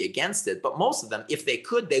anybody that'd be against it, but most of them, if they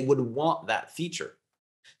could, they would want that feature.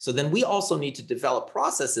 So then we also need to develop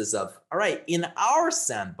processes of, all right, in our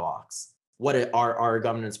sandbox, what are our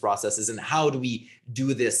governance processes and how do we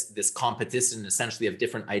do this competition essentially of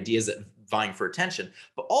different ideas vying for attention,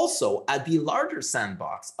 but also at the larger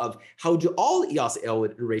sandbox of how do all EOS.io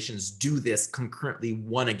iterations do this concurrently,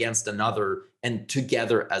 one against another and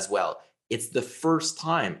together as well. It's the first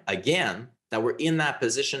time, again, that we're in that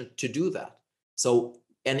position to do that. So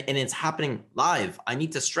and it's happening live. I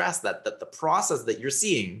need to stress that the process that you're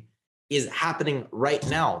seeing is happening right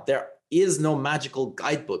now. is no magical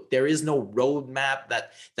guidebook. There is no roadmap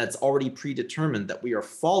that's already predetermined that we are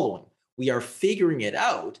following. We are figuring it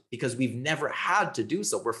out because we've never had to do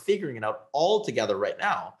so. We're figuring it out all together right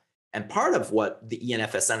now. And part of what the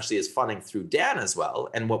ENF essentially is funding through Dan as well,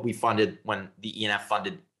 and what we funded when the ENF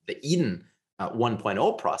funded the Eden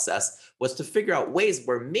 1.0 process, was to figure out ways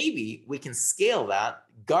where maybe we can scale that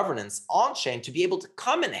governance on chain to be able to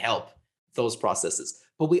come and help those processes.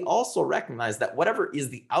 But we also recognize that whatever is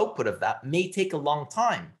the output of that may take a long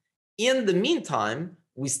time. In the meantime,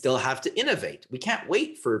 we still have to innovate. We can't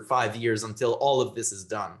wait for 5 years until all of this is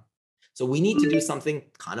done. So we need to do something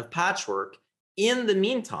kind of patchwork. In the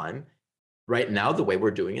meantime, right now, the way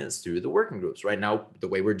we're doing it is through the working groups. Right now, the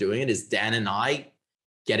way we're doing it is Dan and I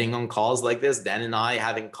getting on calls like this, Dan and I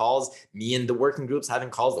having calls, me and the working groups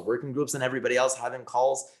having calls, the working groups and everybody else having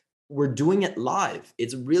calls. We're doing it live.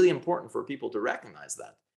 It's really important for people to recognize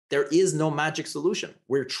that. There is no magic solution.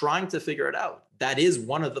 We're trying to figure it out. That is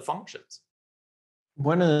one of the functions.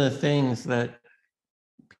 One of the things that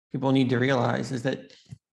people need to realize is that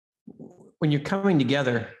when you're coming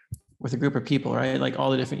together with a group of people, right, like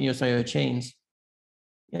all the different EOSIO chains,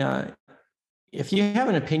 if you have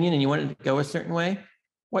an opinion and you want it to go a certain way,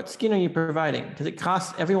 what skin are you providing? Because it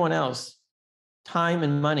costs everyone else time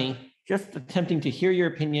and money just attempting to hear your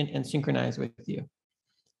opinion and synchronize with you,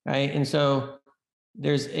 right? And so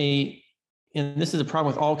and this is a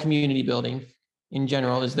problem with all community building in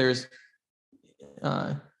general, is there's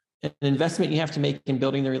an investment you have to make in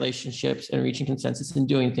building the relationships and reaching consensus and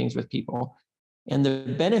doing things with people. And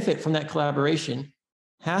the benefit from that collaboration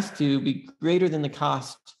has to be greater than the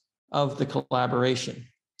cost of the collaboration,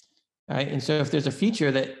 right? And so if there's a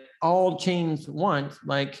feature that all chains want,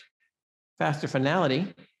 like faster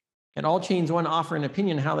finality, and all chains want to offer an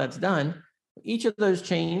opinion how that's done, each of those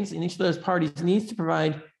chains and each of those parties needs to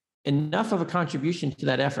provide enough of a contribution to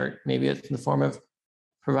that effort. Maybe it's in the form of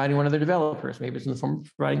providing one of their developers, maybe it's in the form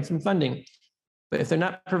of providing some funding. But if they're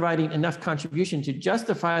not providing enough contribution to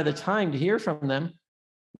justify the time to hear from them,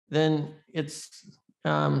 then it's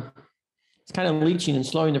kind of leaching and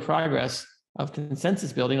slowing the progress of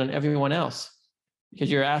consensus building on everyone else,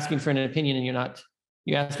 because you're asking for an opinion and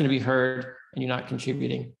you're asking to be heard and you're not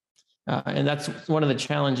contributing. And that's one of the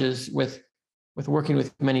challenges with working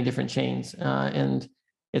with many different chains. And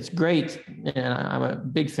it's great. And I'm a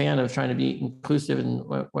big fan of trying to be inclusive in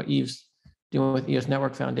what Yves doing with EOS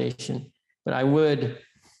Network Foundation. But I would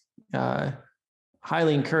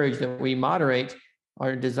highly encourage that we moderate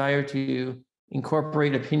our desire to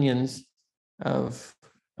incorporate opinions of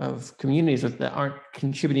communities that aren't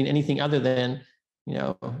contributing anything other than,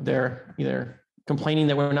 they're either complaining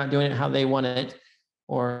that we're not doing it how they want it,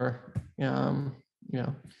 or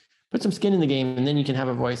put some skin in the game, and then you can have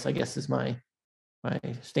a voice, I guess, is my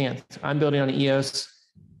stance. I'm building on EOS,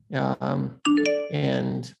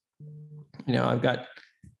 and I've got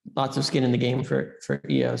lots of skin in the game for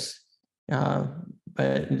EOS, but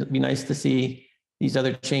it'd be nice to see these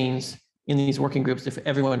other chains in these working groups if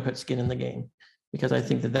everyone puts skin in the game, because I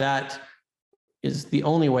think that is the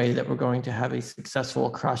only way that we're going to have a successful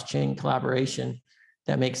cross-chain collaboration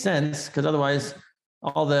that makes sense, because otherwise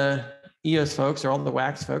all the EOS folks or all the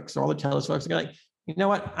WAX folks or all the Telos folks are going like, you know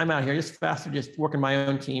what, I'm out here just faster, just working my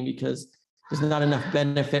own team, because there's not enough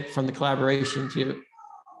benefit from the collaboration to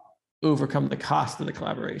overcome the cost of the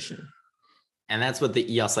collaboration. And that's what the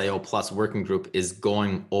EOSIO Plus working group is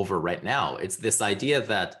going over right now. It's this idea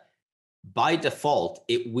that by default,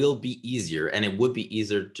 it will be easier, and it would be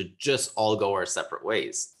easier to just all go our separate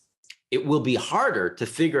ways. It will be harder to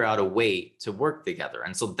figure out a way to work together.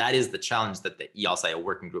 And so that is the challenge that the EOSIO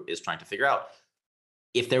working group is trying to figure out.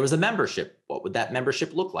 If there was a membership, what would that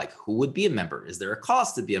membership look like? Who would be a member? Is there a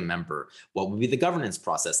cost to be a member? What would be the governance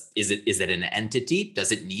process? Is it an entity?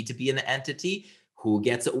 Does it need to be an entity? Who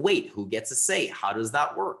gets a weight? Who gets a say? How does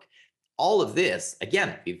that work? All of this,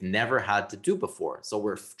 again, we've never had to do before. So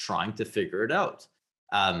we're trying to figure it out.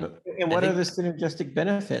 And what are the synergistic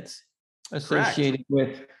benefits associated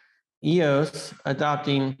with EOS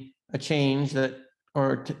adopting a change that,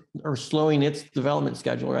 or slowing its development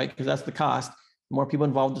schedule, right? Because that's the cost. The more people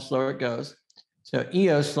involved, the slower it goes. So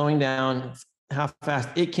EOS slowing down how fast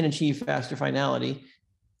it can achieve faster finality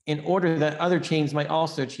in order that other chains might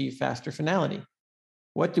also achieve faster finality.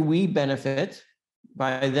 What do we benefit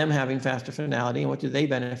by them having faster finality, and what do they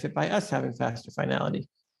benefit by us having faster finality?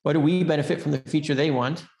 What do we benefit from the feature they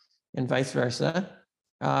want, and vice versa?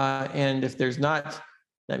 And if there's not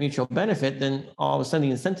that mutual benefit, then all of a sudden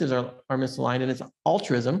the incentives are misaligned, and it's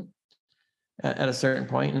altruism at a certain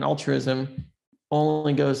point, and altruism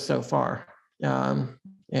only goes so far.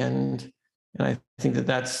 And I think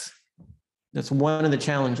that's That's one of the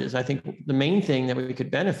challenges. I think the main thing that we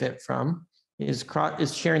could benefit from is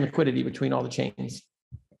sharing liquidity between all the chains.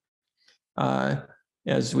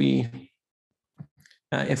 If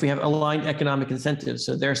we have aligned economic incentives,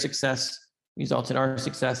 so their success results in our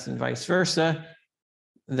success and vice versa,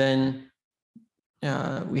 then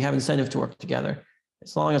we have incentive to work together.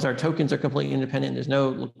 As long as our tokens are completely independent, there's no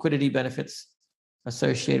liquidity benefits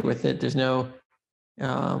associated with it. There's no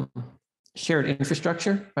shared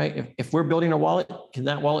infrastructure, right? If we're building a wallet, can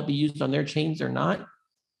that wallet be used on their chains or not?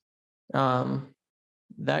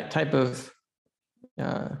 That type of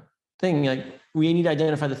thing, like we need to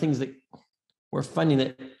identify the things that we're funding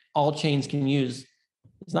that all chains can use.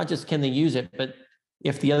 It's not just can they use it, but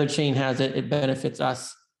if the other chain has it, it benefits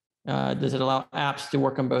us. Does it allow apps to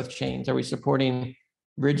work on both chains? Are we supporting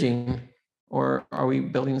bridging, or are we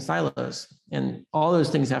building silos? And all those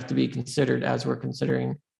things have to be considered as we're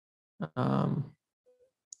considering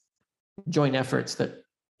joint efforts that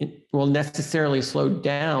it will necessarily slow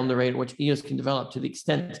down the rate at which EOS can develop, to the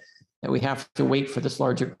extent that we have to wait for this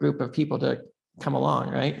larger group of people to come along,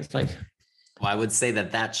 right? It's like, well, I would say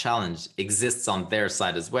that challenge exists on their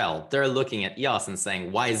side as well. They're looking at EOS and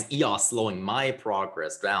saying, why is EOS slowing my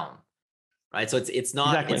progress down? Right. So it's not,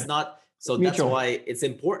 exactly. It's not, so Mutual. That's why it's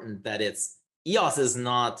important that EOS is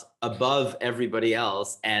not above everybody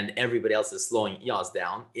else and everybody else is slowing EOS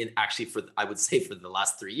down. I would say for the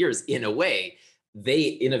last 3 years, in a way, they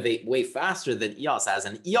innovate way faster than EOS has,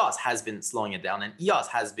 and EOS has been slowing it down, and EOS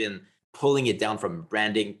has been pulling it down from a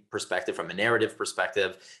branding perspective, from a narrative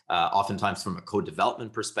perspective, oftentimes from a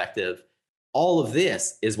co-development perspective. All of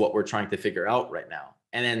this is what we're trying to figure out right now.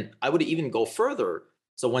 And then I would even go further.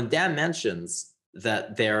 So when Dan mentions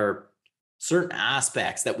that there are certain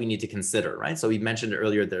aspects that we need to consider, right? So he mentioned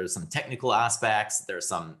earlier, there's some technical aspects, there's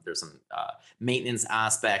some maintenance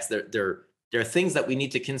aspects, there are things that we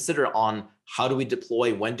need to consider on how do we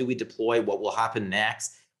deploy, when do we deploy, what will happen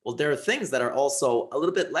next. Well, there are things that are also a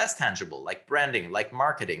little bit less tangible, like branding, like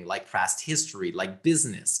marketing, like past history, like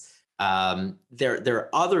business. There are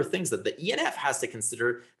other things that the ENF has to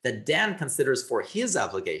consider that Dan considers for his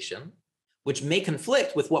application, which may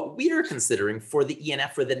conflict with what we're considering for the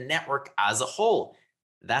ENF, for the network as a whole.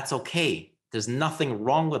 That's okay. There's nothing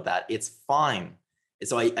wrong with that. It's fine. And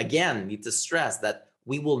so I, again, need to stress that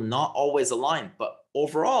we will not always align. But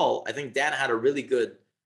overall, I think Dan had a really good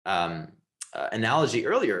analogy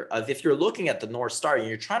earlier of, if you're looking at the North Star and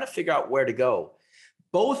you're trying to figure out where to go,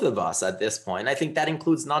 both of us at this point, I think that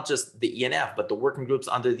includes not just the ENF, but the working groups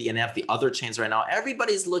under the ENF, the other chains right now,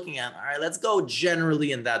 everybody's looking at, all right, let's go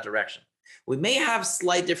generally in that direction. We may have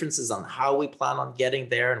slight differences on how we plan on getting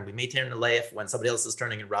there, and we may turn the left when somebody else is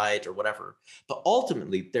turning it right or whatever. But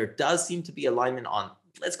ultimately, there does seem to be alignment on,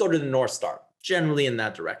 let's go to the North Star, generally in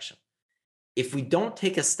that direction. If we don't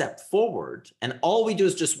take a step forward and all we do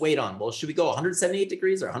is just wait on, well, should we go 178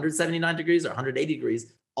 degrees or 179 degrees or 180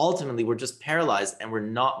 degrees? Ultimately, we're just paralyzed and we're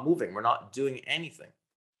not moving. We're not doing anything.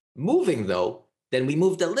 Moving, though, then we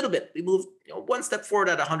moved a little bit. We moved one step forward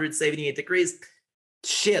at 178 degrees.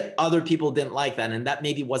 Shit, other people didn't like that, and that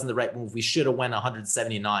maybe wasn't the right move. We should have went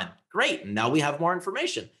 179. Great, now we have more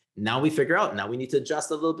information. Now we figure out, now we need to adjust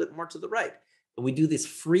a little bit more to the right. And we do this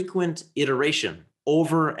frequent iteration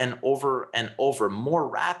over and over and over, more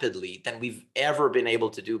rapidly than we've ever been able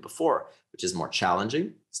to do before, which is more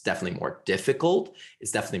challenging. It's definitely more difficult.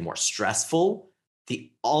 It's definitely more stressful.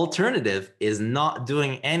 The alternative is not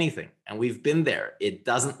doing anything, and we've been there. It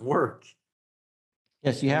doesn't work.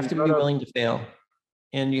 Yes, you have to be willing to fail.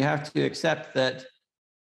 And you have to accept that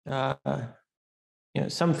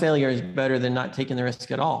some failure is better than not taking the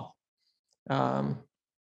risk at all. Always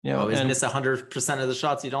miss 100% of the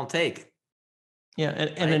shots you don't take. Yeah, and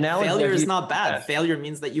right? analogy, failure is not bad. Failure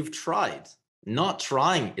means that you've tried. Not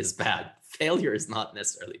trying is bad. Failure is not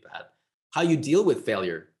necessarily bad. How you deal with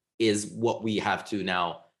failure is what we have to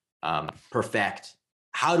now perfect.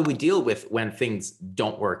 How do we deal with when things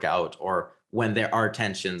don't work out, or when there are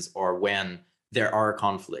tensions, or when there are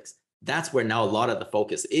conflicts? That's where now a lot of the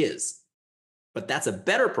focus is. But that's a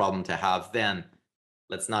better problem to have than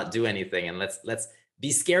let's not do anything and let's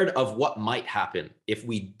be scared of what might happen if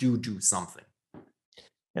we do something.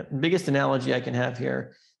 Yeah, the biggest analogy I can have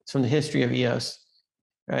here is from the history of EOS,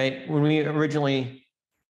 right? When we originally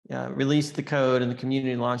released the code and the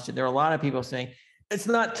community launched it, there were a lot of people saying, it's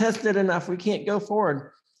not tested enough, we can't go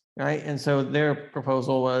forward, right? And so their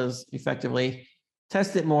proposal was effectively,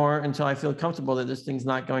 test it more until I feel comfortable that this thing's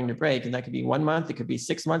not going to break. And that could be 1 month, it could be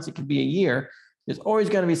 6 months, it could be a year. There's always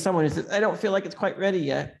going to be someone who says, I don't feel like it's quite ready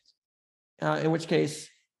yet. In which case,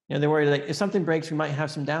 they're worried, like, if something breaks, we might have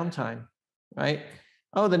some downtime, right?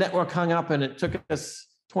 Oh, the network hung up and it took us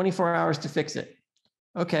 24 hours to fix it.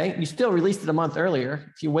 Okay, you still released it a month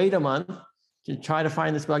earlier. If you wait a month to try to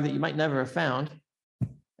find this bug that you might never have found,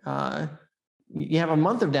 you have a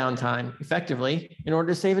month of downtime effectively in order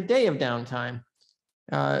to save a day of downtime.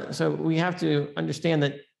 So we have to understand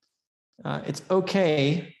that it's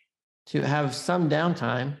okay to have some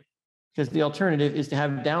downtime, because the alternative is to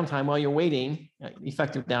have downtime while you're waiting,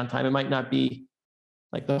 effective downtime. It might not be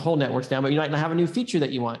like the whole network's down, but you might not have a new feature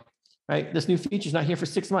that you want, right? This new feature is not here for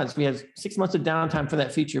 6 months. We have 6 months of downtime for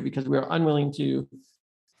that feature because we are unwilling to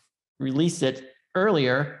release it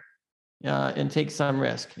earlier and take some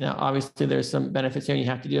risk. Now, obviously, there's some benefits here. And you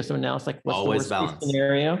have to do some analysis, like what's Always the worst balance. case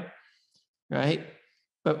scenario, right?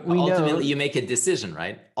 But we ultimately, know you make a decision,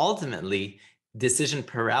 right? Ultimately, decision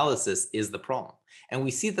paralysis is the problem. And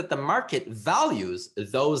we see that the market values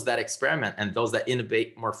those that experiment and those that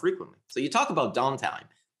innovate more frequently. So you talk about downtime.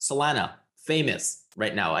 Solana, famous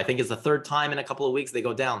right now. I think it's the third time in a couple of weeks they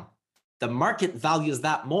go down. The market values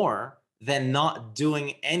that more than not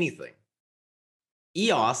doing anything.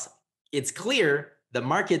 EOS, it's clear the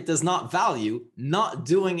market does not value not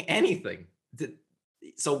doing anything.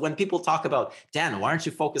 So when people talk about, Dan, why aren't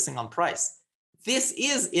you focusing on price? This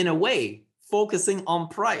is, in a way, focusing on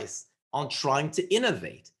price, on trying to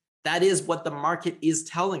innovate. That is what the market is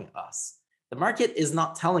telling us. The market is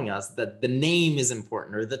not telling us that the name is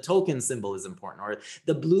important or the token symbol is important or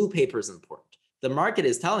the blue paper is important. The market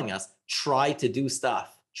is telling us, try to do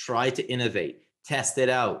stuff, try to innovate, test it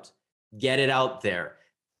out, get it out there.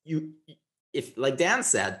 If, like Dan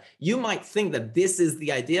said, you might think that this is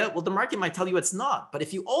the idea. Well, the market might tell you it's not. But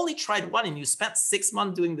if you only tried one and you spent 6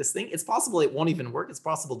 months doing this thing, it's possible it won't even work. It's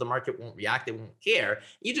possible the market won't react. It won't care.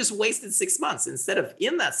 You just wasted 6 months. Instead of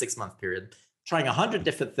in that 6 month period, trying 100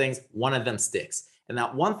 different things, one of them sticks. And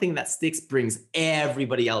that one thing that sticks brings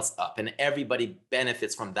everybody else up and everybody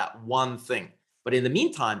benefits from that one thing. But in the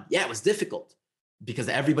meantime, yeah, it was difficult because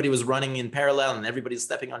everybody was running in parallel and everybody's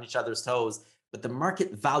stepping on each other's toes. But the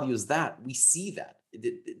market values that. We see that.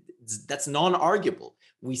 That's non-arguable.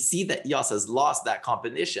 We see that EOS has lost that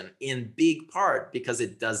competition in big part because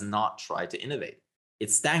it does not try to innovate. It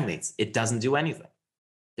stagnates. It doesn't do anything.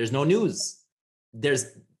 There's no news. There's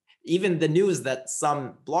even the news that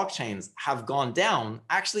some blockchains have gone down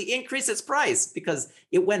actually increased its price because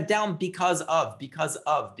it went down because of.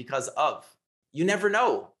 You never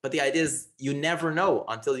know. But the idea is you never know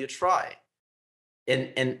until you try.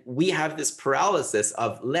 And we have this paralysis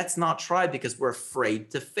of let's not try because we're afraid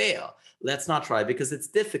to fail. Let's not try because it's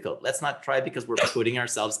difficult. Let's not try because we're putting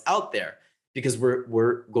ourselves out there, because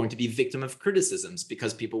we're going to be victim of criticisms,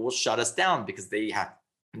 because people will shut us down because they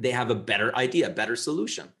have a better idea, a better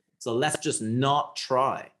solution. So let's just not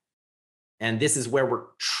try. And this is where we're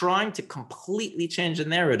trying to completely change the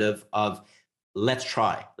narrative of let's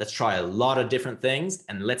try. Let's try a lot of different things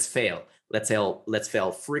and let's fail. Let's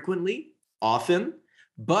fail frequently, often,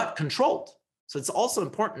 but controlled. So it's also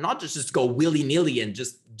important not just go willy-nilly and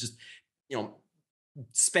just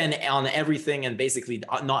spend on everything and basically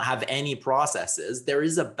not have any processes. There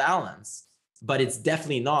is a balance, but it's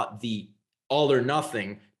definitely not the all or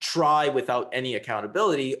nothing, try without any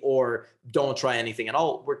accountability or don't try anything at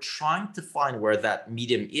all. We're trying to find where that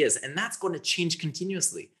medium is, and that's going to change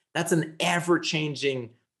continuously. That's an ever-changing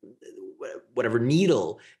whatever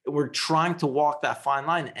needle. We're trying to walk that fine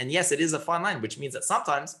line. And yes, it is a fine line, which means that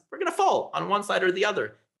sometimes we're going to fall on one side or the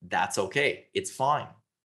other. That's okay. It's fine.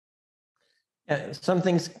 Some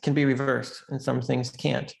things can be reversed and some things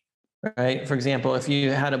can't, right? For example, if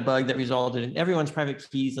you had a bug that resulted in everyone's private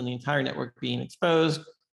keys on the entire network being exposed,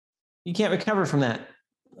 you can't recover from that.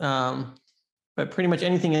 But pretty much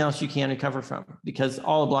anything else you can recover from, because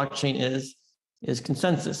all a blockchain is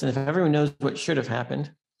consensus. And if everyone knows what should have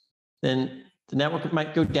happened, then the network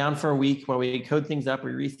might go down for a week while we code things up,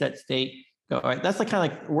 we reset state, go, all right, that's the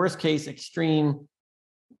kind of like worst case extreme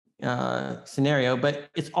scenario, but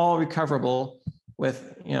it's all recoverable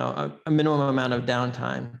with a minimum amount of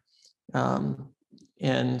downtime.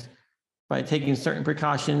 And by taking certain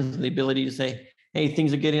precautions, the ability to say, hey,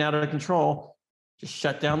 things are getting out of control, just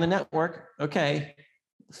shut down the network, okay,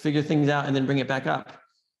 figure things out and then bring it back up.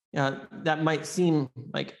 That might seem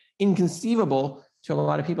like inconceivable to a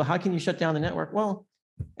lot of people. How can you shut down the network? Well,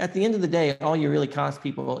 at the end of the day, all you really cost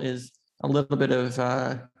people is a little bit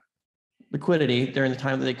of liquidity during the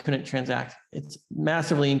time that they couldn't transact. It's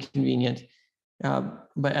massively inconvenient.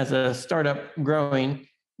 But as a startup growing,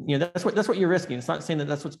 that's what you're risking. It's not saying that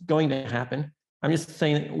that's what's going to happen. I'm just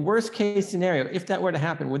saying worst case scenario, if that were to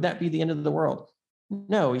happen, would that be the end of the world?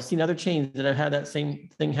 No, we've seen other chains that have had that same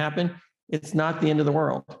thing happen. It's not the end of the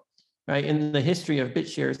world, right? In the history of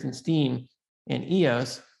BitShares and Steem and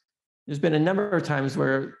EOS, there's been a number of times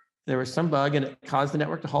where there was some bug and it caused the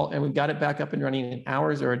network to halt, and we got it back up and running in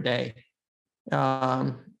hours or a day.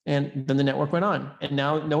 And then the network went on. And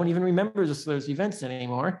now no one even remembers those events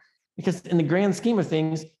anymore, because in the grand scheme of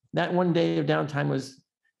things, that one day of downtime was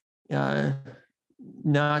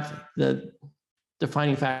not the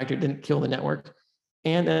defining factor, didn't kill the network.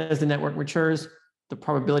 And as the network matures, the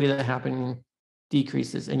probability of that happening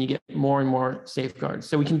decreases and you get more and more safeguards.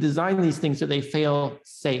 So we can design these things so they fail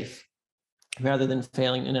safe rather than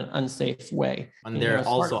failing in an unsafe way. And there are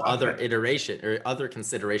also other iteration or other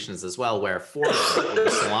considerations as well, where for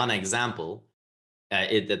the Solana example,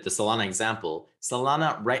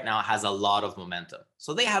 Solana right now has a lot of momentum.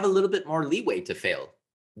 So they have a little bit more leeway to fail.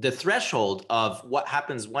 The threshold of what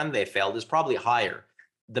happens when they failed is probably higher.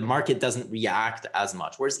 The market doesn't react as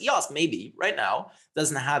much. Whereas EOS maybe right now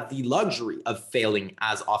doesn't have the luxury of failing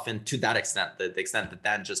as often to that extent, the extent that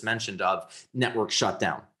Dan just mentioned of network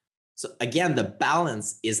shutdown. So again, the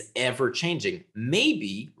balance is ever changing.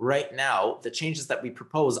 Maybe right now, the changes that we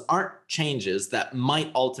propose aren't changes that might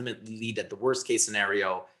ultimately lead at the worst case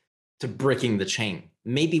scenario to bricking the chain.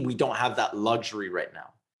 Maybe we don't have that luxury right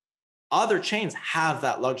now. Other chains have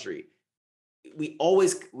that luxury. We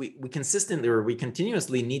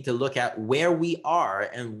continuously need to look at where we are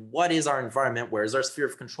and what is our environment, where is our sphere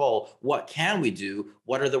of control, what can we do,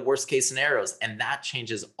 what are the worst case scenarios, and that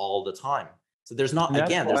changes all the time. So there's not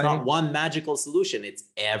one magical solution. It's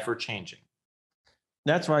ever changing.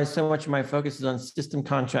 That's why so much of my focus is on system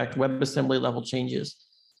contract, WebAssembly level changes.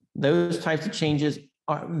 Those types of changes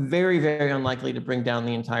are very, very unlikely to bring down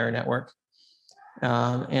the entire network,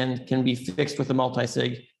 and can be fixed with a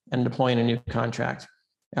multi-sig and deploying a new contract.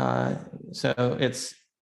 So it's,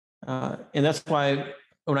 and that's why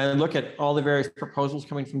when I look at all the various proposals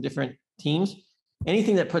coming from different teams,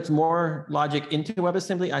 anything that puts more logic into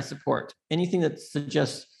WebAssembly, I support. Anything that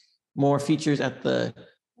suggests more features at the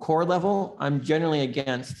core level, I'm generally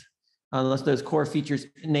against, unless those core features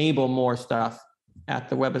enable more stuff at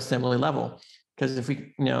the WebAssembly level. Because if we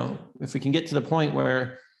can get to the point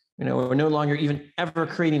where we're no longer even ever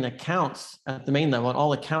creating accounts at the main level, and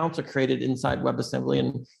all accounts are created inside WebAssembly,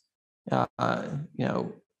 and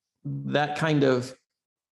that kind of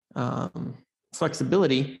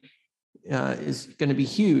flexibility is going to be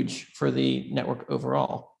huge for the network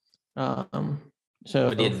overall. But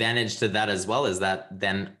the advantage to that as well is that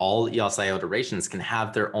then all EOS.io iterations can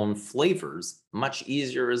have their own flavors much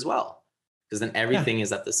easier as well. Because then everything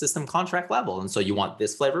is at the system contract level. And so you want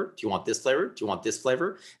this flavor, do you want this flavor, do you want this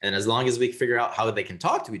flavor? And as long as we figure out how they can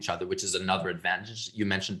talk to each other, which is another advantage you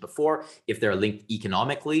mentioned before, if they're linked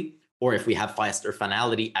economically, or if we have faster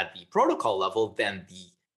finality at the protocol level, then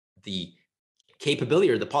the capability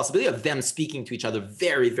or the possibility of them speaking to each other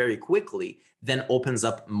very, very quickly then opens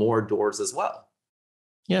up more doors as well.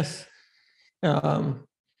 Yes. So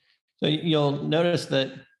you'll notice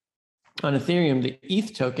that on Ethereum, the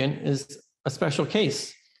ETH token is a special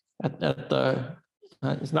case at the,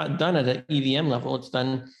 it's not done at an EVM level, it's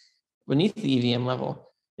done beneath the EVM level.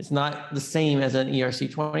 It's not the same as an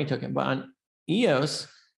ERC20 token, but on EOS,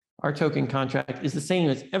 our token contract is the same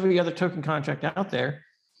as every other token contract out there.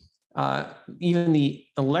 Even the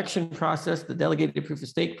election process, the delegated proof of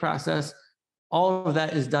stake process, all of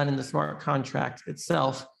that is done in the smart contract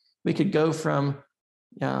itself. We could go from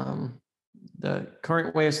the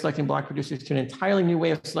current way of selecting block producers to an entirely new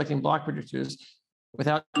way of selecting block producers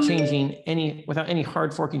without any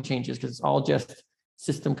hard forking changes, because it's all just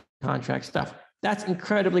system contract stuff. That's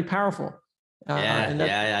incredibly powerful.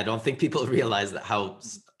 I don't think people realize that how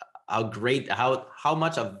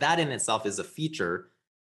much of that in itself is a feature,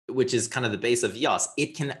 which is kind of the base of EOS.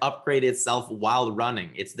 It can upgrade itself while running.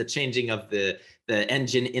 It's the changing of the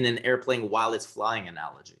engine in an airplane while it's flying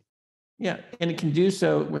analogy. Yeah, and it can do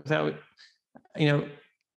so without,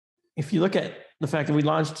 if you look at the fact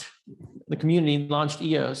that the community launched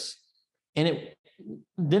EOS, and it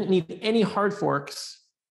didn't need any hard forks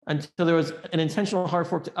until there was an intentional hard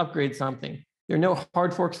fork to upgrade something. There are no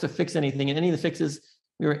hard forks to fix anything, and any of the fixes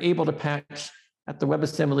we were able to patch at the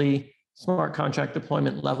WebAssembly smart contract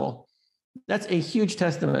deployment level. That's a huge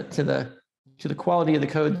testament to the quality of the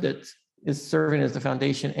code that is serving as the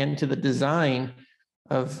foundation and to the design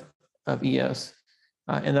of EOS.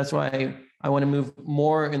 And that's why I want to move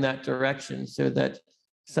more in that direction, so that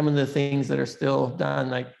some of the things that are still done,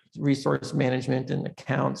 like resource management and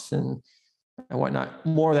accounts and whatnot,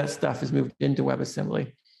 more of that stuff is moved into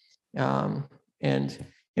WebAssembly. And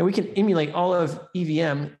we can emulate all of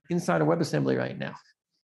EVM inside of WebAssembly right now.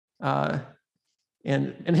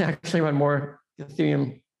 And actually run more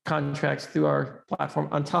Ethereum contracts through our platform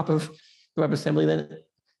on top of WebAssembly than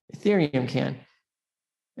Ethereum can.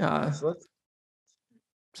 So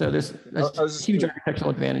there's I was just huge architectural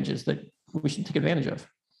advantages that we should take advantage of.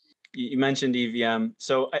 You mentioned EVM.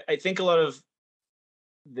 So I think a lot of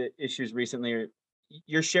the issues recently are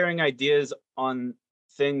you're sharing ideas on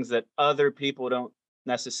things that other people don't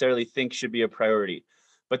necessarily think should be a priority.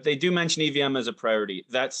 But they do mention EVM as a priority.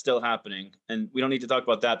 That's still happening. And we don't need to talk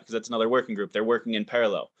about that because that's another working group. They're working in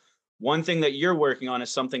parallel. One thing that you're working on is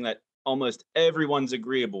something that almost everyone's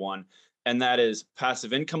agreeable on, and that is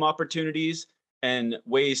passive income opportunities and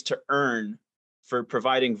ways to earn for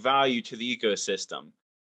providing value to the ecosystem.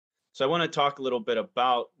 So I want to talk a little bit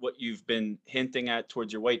about what you've been hinting at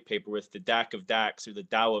towards your white paper with the DAC of DACs or the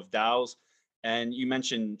DAO of DAOs. And you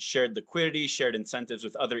mentioned shared liquidity, shared incentives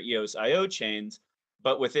with other EOS IO chains,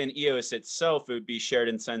 but within EOS itself, it would be shared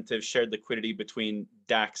incentives, shared liquidity between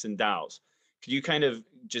DACs and DAOs. Could you kind of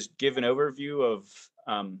just give an overview of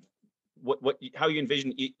how you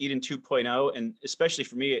envision Eden 2.0? And especially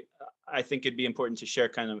for me, I think it'd be important to share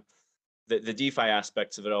kind of the DeFi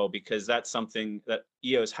aspects of it all, because that's something that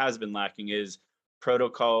EOS has been lacking, is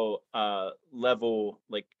protocol level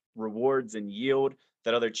like rewards and yield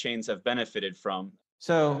that other chains have benefited from.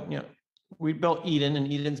 So, we built Eden,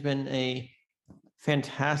 and Eden's been a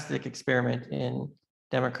fantastic experiment in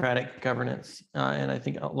democratic governance. And I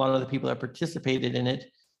think a lot of the people that participated in it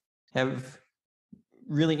have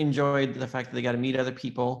really enjoyed the fact that they got to meet other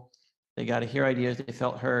people, they got to hear ideas, they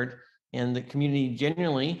felt heard, and the community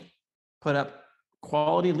genuinely put up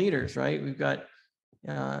quality leaders, right? We've got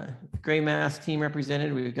Gray Mass team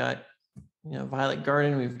represented. We've got, Violet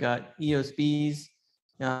Garden. We've got EOS Bees,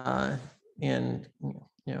 and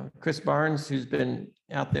Chris Barnes, who's been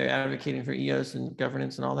out there advocating for EOS and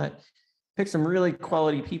governance and all that. Pick some really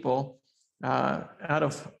quality people out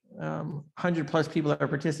of 100+ people that are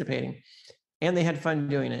participating, and they had fun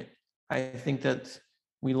doing it. I think that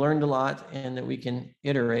we learned a lot and that we can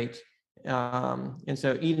iterate. And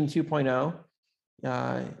so Eden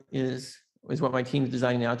 2.0 is what my team's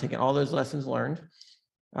designing now, taking all those lessons learned,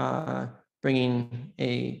 bringing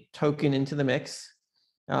a token into the mix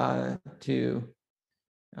to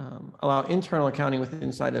allow internal accounting within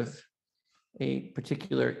inside of a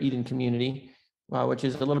particular Eden community, which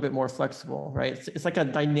is a little bit more flexible, right? It's like a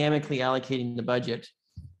dynamically allocating the budget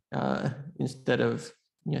instead of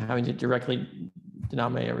having to directly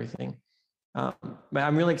denominate everything. But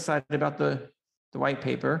I'm really excited about the white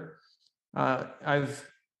paper. I've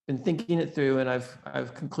been thinking it through, and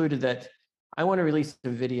I've concluded that I want to release a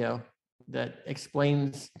video that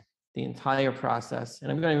explains the entire process.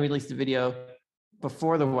 And I'm going to release the video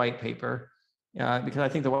before the white paper, because I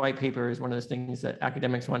think the white paper is one of those things that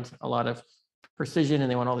academics want a lot of precision,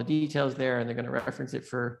 and they want all the details there, and they're going to reference it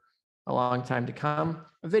for a long time to come.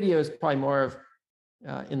 A video is probably more of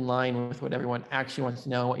in line with what everyone actually wants to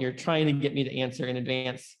know, what you're trying to get me to answer in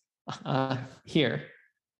advance here.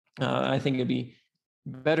 I think it'd be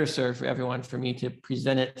better served for everyone for me to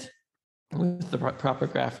present it with the proper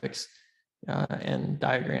graphics and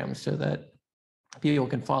diagrams so that people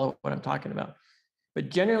can follow what I'm talking about. But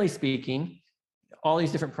generally speaking, all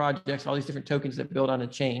these different projects, all these different tokens that build on a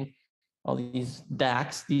chain, all these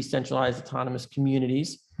DACs, decentralized autonomous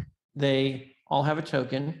communities, they all have a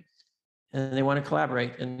token, and they want to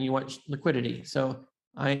collaborate, and you want liquidity. So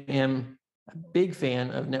I am a big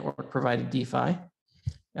fan of network provided DeFi.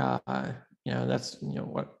 That's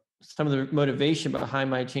what some of the motivation behind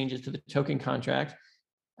my changes to the token contract,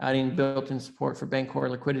 adding built-in support for Bancor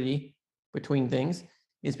liquidity between things,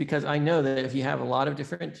 is because I know that if you have a lot of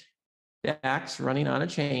different DACs running on a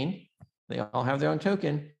chain, they all have their own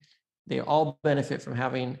token, they all benefit from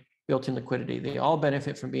having built-in liquidity. They all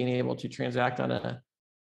benefit from being able to transact on a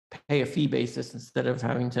pay a fee basis instead of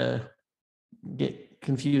having to get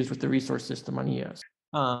confused with the resource system on EOS.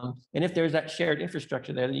 And if there's that shared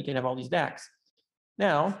infrastructure there, then you can have all these DACs.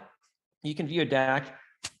 Now, you can view a DAC,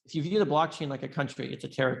 if you view the blockchain like a country, it's a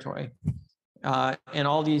territory. And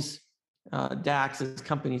all these DACs as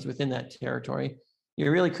companies within that territory,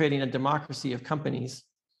 you're really creating a democracy of companies,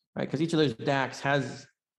 right? Because each of those DACs has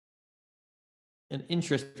an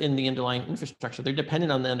interest in the underlying infrastructure. They're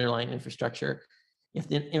dependent on the underlying infrastructure. If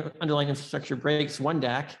the underlying infrastructure breaks one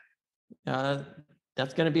DAC,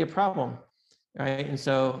 that's going to be a problem, right? And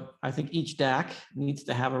so I think each DAC needs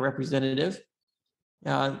to have a representative,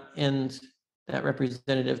 and that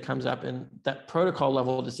representative comes up, and that protocol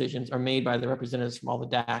level decisions are made by the representatives from all the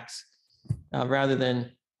DACs, rather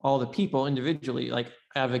than all the people individually like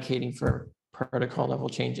advocating for protocol level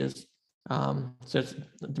changes. So it's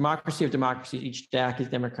the democracy of democracies. Each DAC is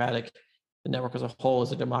democratic. The network as a whole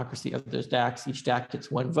is a democracy of those DACs. Each DAC gets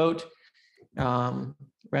one vote,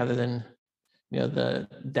 rather than the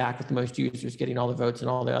DAC with the most users getting all the votes and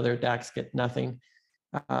all the other DACs get nothing.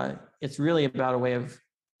 It's really about a way of,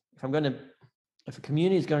 if a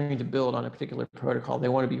community is going to build on a particular protocol, they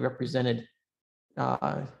want to be represented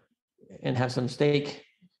and have some stake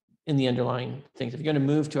in the underlying things. If you're going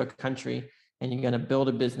to move to a country and you're going to build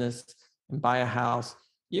a business and buy a house,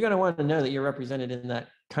 you're going to want to know that you're represented in that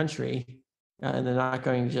country, and they're not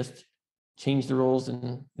going to just change the rules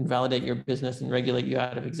and invalidate your business and regulate you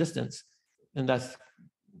out of existence. And that's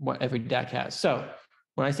what every DAC has. So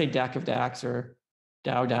when I say DAC of DACs or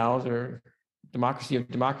DAO DAOs or democracy of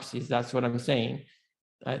democracies, that's what I'm saying.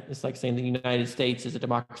 It's like saying the United States is a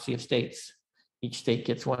democracy of states. Each state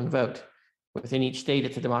gets one vote. Within each state,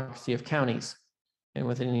 it's a democracy of counties. And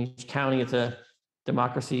within each county, it's a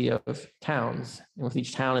democracy of towns. And with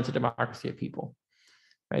each town, it's a democracy of people.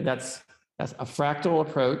 Right? That's a fractal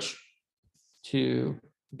approach to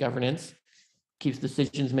governance, keeps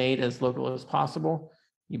decisions made as local as possible.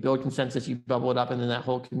 You build consensus, you bubble it up, and then that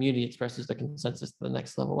whole community expresses the consensus to the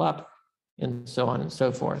next level up, and so on and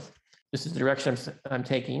so forth. This is the direction I'm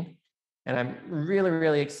taking, and I'm really,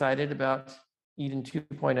 really excited about Eden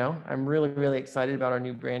 2.0. I'm really, really excited about our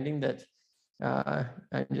new branding that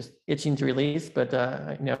I'm just itching to release, but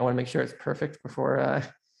I want to make sure it's perfect before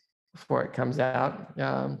it comes out.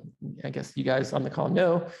 I guess you guys on the call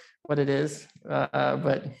know what it is,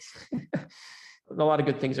 but a lot of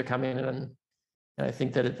good things are coming, and I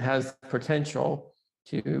think that it has potential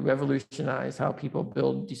to revolutionize how people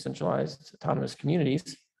build decentralized autonomous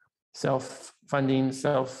communities, self-funding,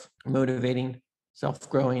 self-motivating,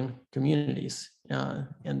 self-growing communities.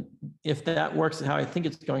 And if that works how I think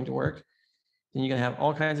it's going to work, then you're going to have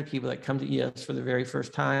all kinds of people that come to EOS for the very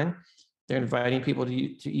first time. They're inviting people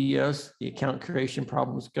to EOS. The account creation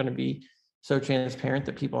problem is going to be so transparent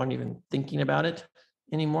that people aren't even thinking about it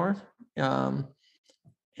anymore.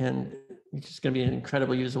 And it's just going to be an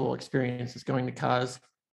incredibly usable experience. It's going to cause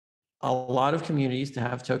a lot of communities to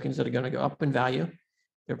have tokens that are going to go up in value.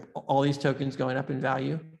 All these tokens going up in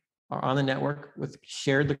value are on the network with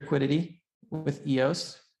shared liquidity with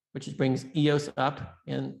EOS, which brings EOS up,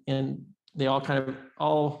 and they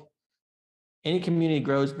all any community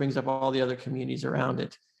grows, brings up all the other communities around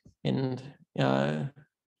it. And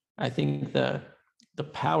I think the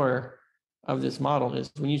power of this model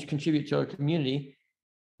is when you contribute to a community,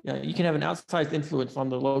 you can have an outsized influence on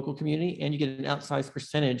the local community, and you get an outsized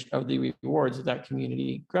percentage of the rewards of that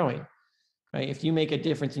community growing. Right? If you make a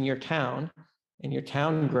difference in your town and your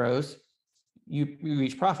town grows, you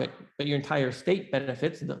reach profit, but your entire state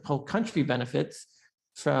benefits, the whole country benefits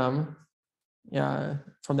from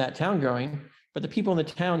that town growing. But the people in the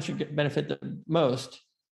town should benefit the most,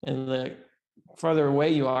 and the farther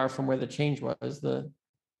away you are from where the change was, the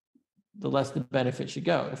less the benefit should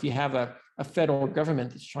go. If you have a federal government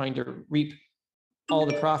that's trying to reap all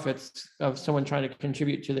the profits of someone trying to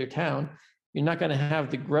contribute to their town, you're not going to have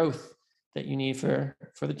the growth that you need for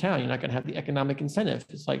the town. You're not going to have the economic incentive.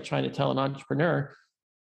 It's like trying to tell an entrepreneur,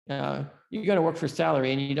 you're going to work for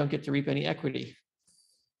salary and you don't get to reap any equity.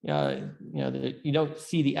 You don't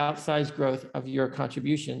see the outsized growth of your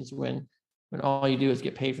contributions when all you do is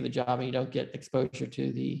get paid for the job and you don't get exposure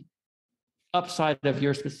to the upside of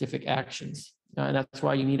your specific actions. And that's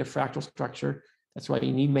why you need a fractal structure. That's why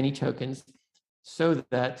you need many tokens, so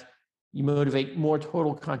that you motivate more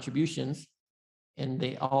total contributions and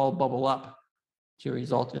they all bubble up to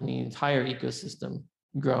result in the entire ecosystem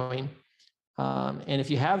growing. And if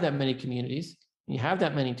you have that many communities, and you have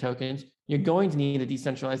that many tokens, you're going to need a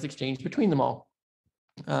decentralized exchange between them all.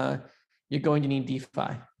 You're going to need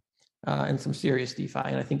DeFi and some serious DeFi.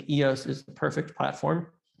 And I think EOS is the perfect platform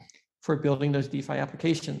for building those DeFi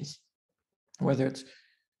applications, whether it's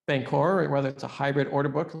Bancor or whether it's a hybrid order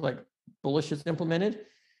book like Bullish has implemented.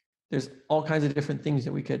 There's all kinds of different things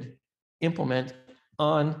that we could implement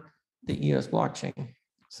on the EOS blockchain.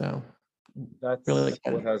 So that's really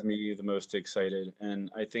what has me the most excited. And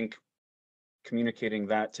I think communicating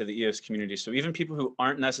that to the EOS community, so even people who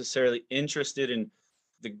aren't necessarily interested in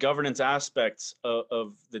the governance aspects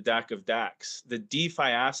of the DAC of DACs, the DeFi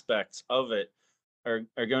aspects of it are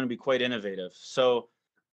going to be quite innovative. So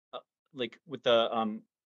like with the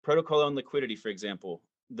protocol owned liquidity, for example,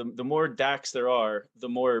 the more DACs there are, the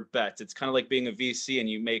more bets. It's kind of like being a VC and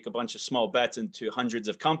you make a bunch of small bets into hundreds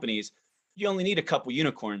of companies. You only need a couple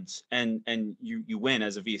unicorns and you win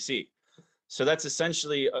as a VC. So that's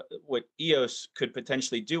essentially what EOS could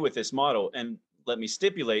potentially do with this model. And let me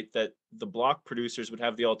stipulate that the block producers would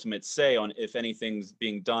have the ultimate say on if anything's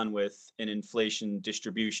being done with an inflation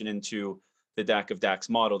distribution into the DAC of DACs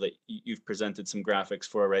model that you've presented some graphics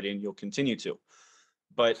for already, and you'll continue to.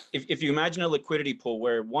 But if you imagine a liquidity pool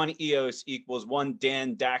where one EOS equals one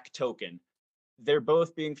Dan DAC token, they're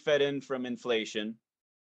both being fed in from inflation,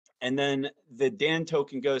 and then the Dan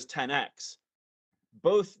token goes 10x.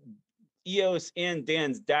 Both EOS and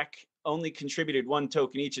Dan's DAC only contributed one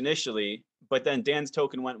token each initially, but then Dan's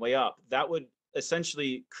token went way up. That would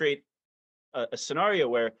essentially create a scenario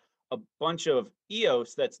where a bunch of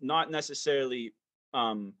EOS that's not necessarily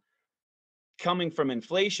coming from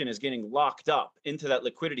inflation is getting locked up into that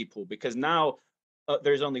liquidity pool, because now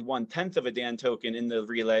there's only 1/10 of a Dan token in the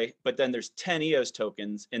relay, but then there's 10 EOS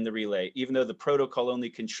tokens in the relay, even though the protocol only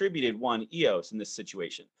contributed one EOS in this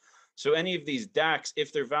situation. So any of these DACs,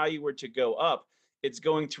 if their value were to go up, it's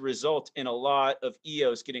going to result in a lot of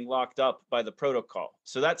EOS getting locked up by the protocol.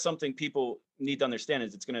 So that's something people need to understand,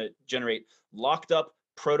 is it's going to generate locked up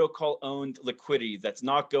protocol owned liquidity that's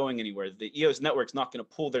not going anywhere. The EOS network's not going to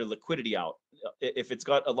pull their liquidity out. If it's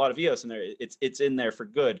got a lot of EOS in there, it's in there for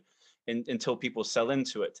good until people sell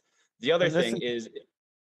into it. The other thing is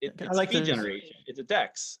it's like fee generation. It's a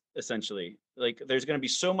DEX, essentially. Like, there's going to be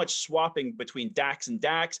so much swapping between DAX and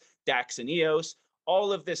DAX, DAX and EOS.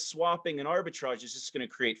 All of this swapping and arbitrage is just going to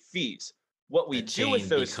create fees. What we do with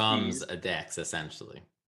those becomes fees, a DEX, essentially.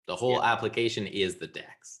 The whole application is the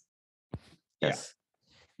DEX. Yes.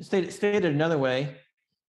 Stated another way,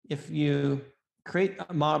 if you create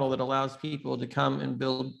a model that allows people to come and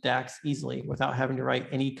build DAX easily without having to write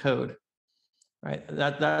any code, right?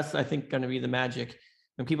 That's, I think, going to be the magic.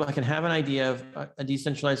 When people can have an idea of a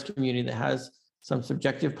decentralized community that has some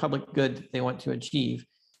subjective public good that they want to achieve,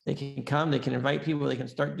 they can come, they can invite people, they can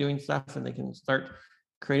start doing stuff, and they can start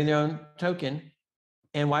creating their own token.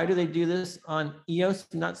 And why do they do this on EOS,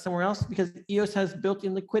 not somewhere else? Because EOS has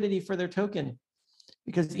built-in liquidity for their token.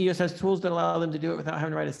 Because EOS has tools that allow them to do it without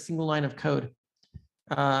having to write a single line of code.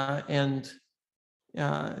 And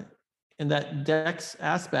that DEX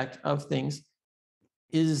aspect of things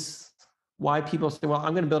is why people say, well,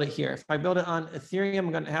 I'm going to build it here. If I build it on Ethereum,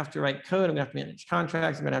 I'm going to have to write code. I'm going to have to manage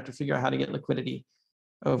contracts. I'm going to have to figure out how to get liquidity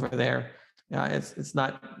over there. It's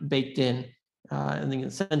not baked in, and the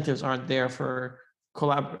incentives aren't there for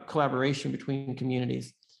collaboration between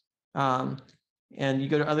communities. And you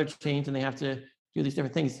go to other chains and they have to do these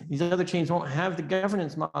different things. These other chains won't have the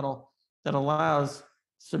governance model that allows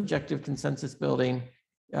subjective consensus building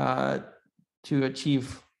to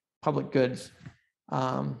achieve public goods.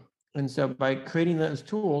 And so by creating those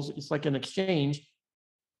tools, it's like an exchange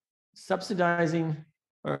subsidizing,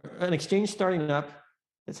 or an exchange starting up.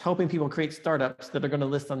 It's helping people create startups that are going to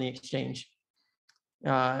list on the exchange.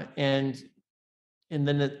 And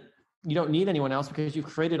then you don't need anyone else because you've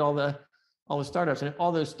created all the startups, and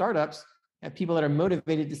all those startups have people that are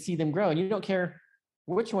motivated to see them grow. And you don't care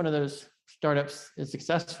which one of those startups is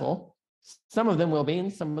successful. Some of them will be,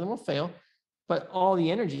 and some of them will fail. But all the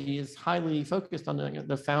energy is highly focused on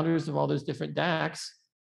the founders of all those different DACs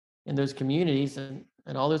and those communities, and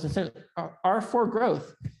all those incentives are for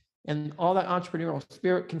growth. And all that entrepreneurial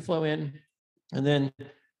spirit can flow in. And then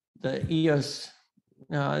the EOS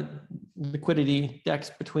liquidity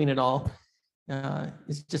DEX between it all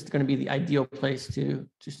is just going to be the ideal place to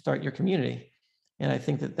start your community. And I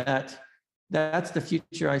think that's the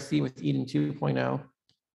future I see with Eden 2.0,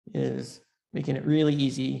 is making it really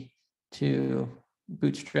easy to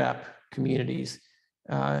bootstrap communities,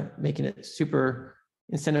 making it super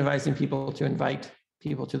incentivizing people to invite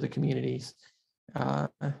people to the communities, and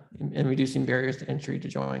reducing barriers to entry to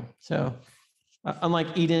join. So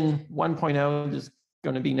unlike Eden 1.0, there's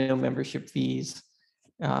going to be no membership fees.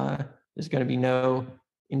 There's going to be no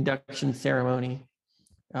induction ceremony,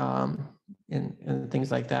 and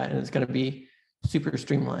things like that. And it's going to be super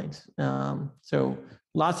streamlined. So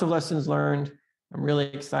lots of lessons learned. I'm really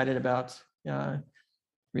excited about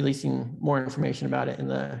releasing more information about it in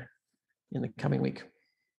the coming week.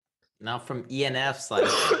 Now, from ENF side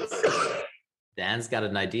of things, Dan's got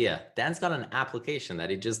an idea. Dan's got an application that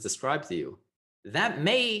he just described to you that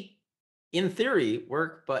may, in theory,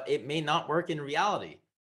 work, but it may not work in reality.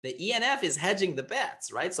 The ENF is hedging the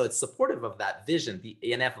bets, right? So it's supportive of that vision. The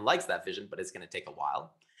ENF likes that vision, but it's going to take a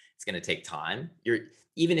while. It's going to take time.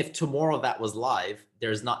 Even if tomorrow that was live,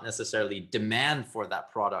 there's not necessarily demand for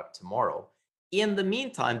that product tomorrow. In the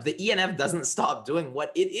meantime, the ENF doesn't stop doing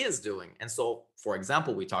what it is doing. And so, for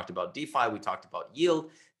example, we talked about DeFi, we talked about yield.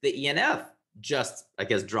 The ENF just, I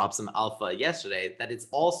guess, dropped some alpha yesterday that it's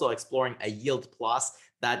also exploring a yield plus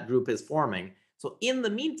that group is forming. So in the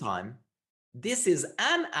meantime, this is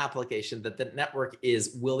an application that the network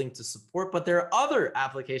is willing to support, but there are other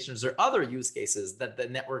applications or other use cases that the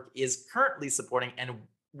network is currently supporting and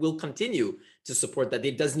will continue to support that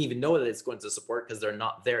it doesn't even know that it's going to support because they're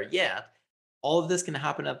not there yet. all of this can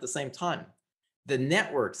happen at the same time. The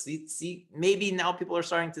network, see, maybe now people are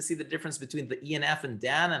starting to see the difference between the ENF and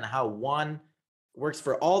DAN, and how one works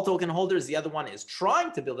for all token holders. The other one is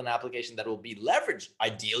trying to build an application that will be leveraged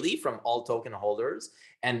ideally from all token holders,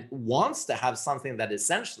 and wants to have something that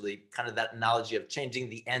essentially, kind of that analogy of changing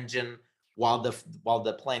the engine while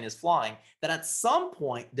the plane is flying, that at some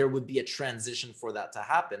point there would be a transition for that to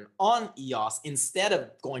happen on EOS instead of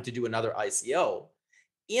going to do another ICO.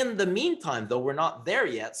 In the meantime, though, we're not there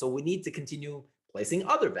yet, so we need to continue placing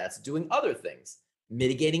other bets, doing other things,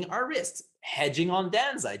 mitigating our risks, hedging on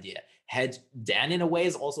DAN's idea. DAN in a way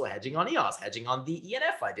is also hedging on EOS, hedging on the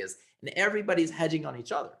ENF ideas, and everybody's hedging on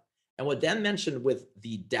each other. And what Dan mentioned with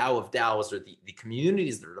the DAO of DAOs, or the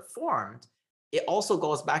communities that are formed, it also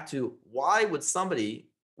goes back to, why would somebody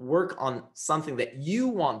work on something that you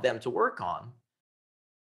want them to work on?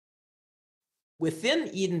 Within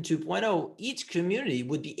Eden 2.0, each community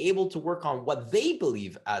would be able to work on what they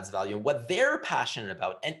believe adds value and what they're passionate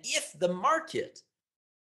about. And if the market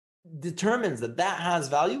determines that that has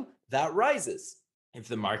value, that rises. If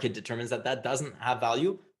the market determines that that doesn't have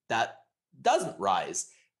value, that doesn't rise.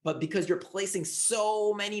 But because you're placing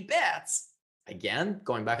so many bets, again,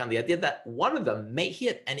 going back on the idea that one of them may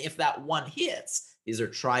hit, and if that one hits, these are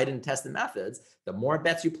tried and tested methods, the more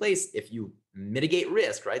bets you place, if you mitigate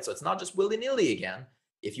risk, right? So it's not just willy-nilly again.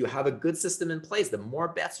 If you have a good system in place, the more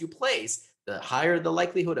bets you place, the higher the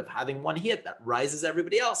likelihood of having one hit that rises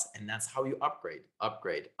everybody else. And that's how you upgrade.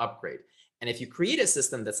 And if you create a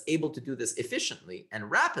system that's able to do this efficiently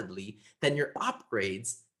and rapidly, then your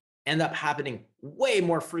upgrades end up happening way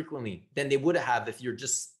more frequently than they would have if you're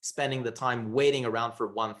just spending the time waiting around for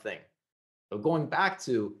one thing. So going back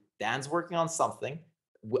to Dan's working on something,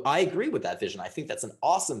 I agree with that vision. I think that's an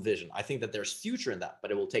awesome vision. I think that there's future in that,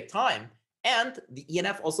 but it will take time. And the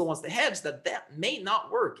ENF also wants to hedge that may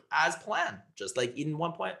not work as planned, just like Eden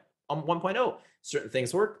 1.0. Certain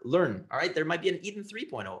things work, learn. All right, there might be an Eden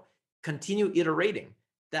 3.0. Continue iterating.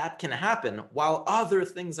 That can happen while other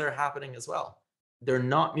things are happening as well. They're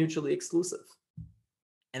not mutually exclusive.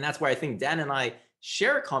 And that's why I think Dan and I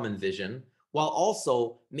share a common vision, while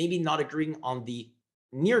also maybe not agreeing on the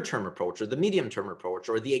near-term approach or the medium-term approach,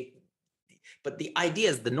 but the idea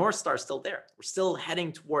is the North Star is still there. We're still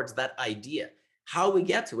heading towards that idea. How we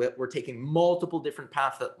get to it, we're taking multiple different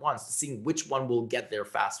paths at once to see which one will get there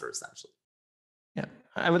faster, essentially. Yeah,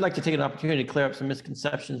 I would like to take an opportunity to clear up some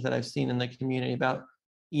misconceptions that I've seen in the community about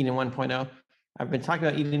Eden 1.0. I've been talking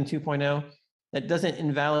about Eden 2.0. That doesn't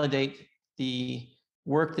invalidate the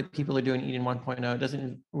work that people are doing in Eden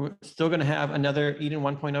 1.0. We're still going to have another Eden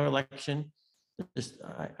 1.0 election.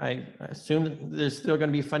 I assume that there's still going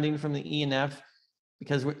to be funding from the ENF,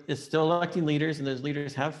 because it's still electing leaders, and those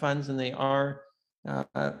leaders have funds, and they are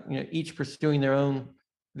each pursuing their own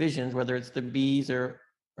visions, whether it's the bees or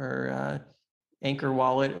Anchor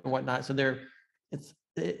Wallet or whatnot. So it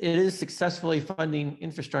is successfully funding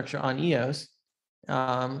infrastructure on EOS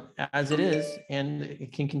as it is, and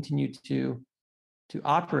it can continue to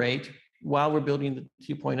operate while we're building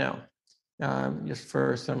the 2.0. Just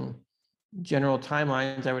for some general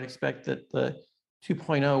timelines, I would expect that the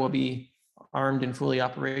 2.0 will be armed and fully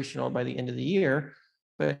operational by the end of the year,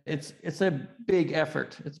 but it's a big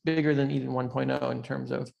effort. It's bigger than Eden 1.0 in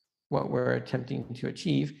terms of what we're attempting to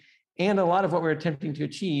achieve. And a lot of what we're attempting to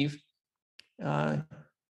achieve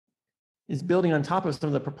is building on top of some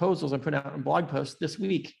of the proposals I put out in blog posts this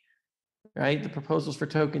week, right? The proposals for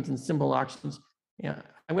tokens and symbol auctions. Yeah,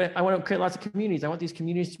 I want to create lots of communities. I want these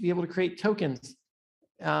communities to be able to create tokens.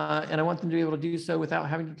 And I want them to be able to do so without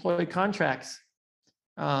having to deploy contracts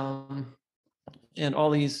and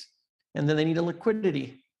all these, and then they need a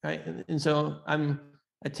liquidity, right? And so I'm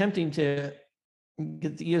attempting to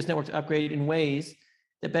get the EOS network to upgrade in ways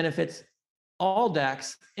that benefits all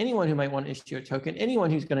DACs, anyone who might want to issue a token,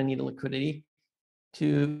 anyone who's going to need a liquidity,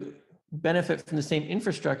 to benefit from the same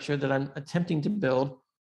infrastructure that I'm attempting to build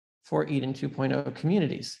for Eden 2.0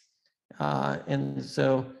 communities. And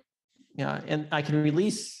so, yeah, and I can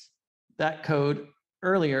release that code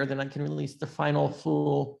earlier than I can release the final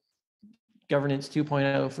full governance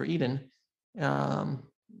 2.0 for Eden,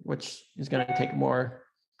 which is going to take more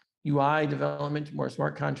UI development, more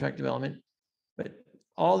smart contract development. But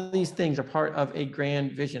all these things are part of a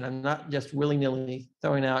grand vision. I'm not just willy-nilly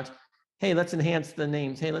throwing out, hey, let's enhance the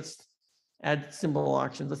names. Hey, let's add symbol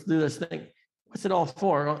auctions. Let's do this thing. What's it all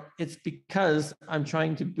for? Well, it's because I'm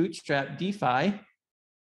trying to bootstrap DeFi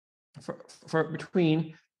for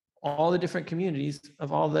between all the different communities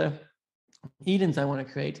of all the Edens I want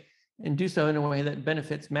to create, and do so in a way that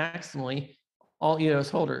benefits maximally all EOS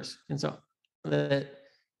holders. And so that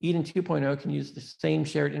Eden 2.0 can use the same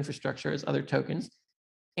shared infrastructure as other tokens,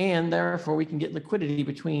 and therefore we can get liquidity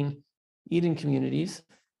between Eden communities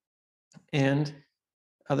and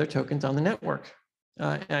other tokens on the network.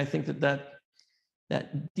 And I think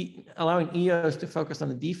allowing EOS to focus on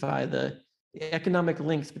the DeFi, the economic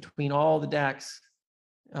links between all the DACs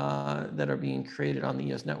that are being created on the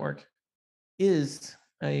EOS network is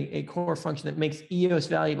a core function that makes EOS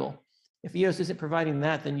valuable. If EOS isn't providing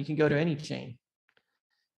that, then you can go to any chain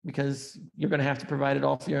because you're going to have to provide it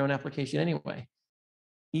all for your own application anyway.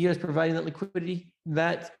 EOS providing that liquidity,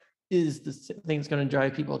 that is the thing that's going to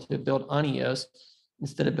drive people to build on EOS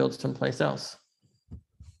instead of build someplace else.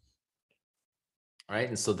 All right,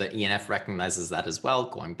 and so the ENF recognizes that as well,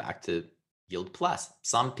 going back to Yield Plus.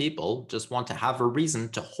 Some people just want to have a reason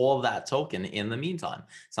to hold that token in the meantime.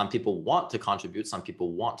 Some people want to contribute, some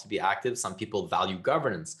people want to be active, some people value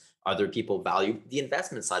governance, other people value the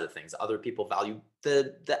investment side of things, other people value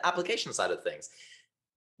the application side of things.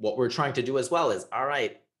 What we're trying to do as well is, all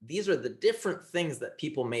right, these are the different things that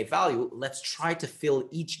people may value. Let's try to fill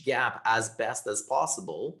each gap as best as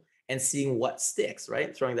possible and seeing what sticks,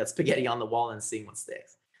 right? Throwing that spaghetti on the wall and seeing what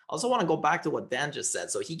sticks. I also want to go back to what Dan just said.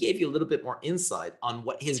 So he gave you a little bit more insight on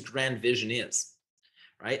what his grand vision is,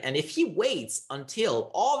 right? And if he waits until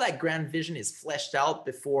all that grand vision is fleshed out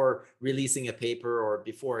before releasing a paper or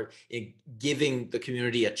before giving the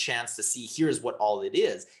community a chance to see here's what all it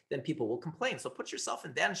is, then people will complain. So put yourself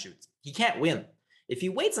in Dan's shoes. He can't win. If he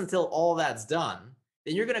waits until all that's done,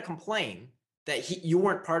 then you're going to complain that you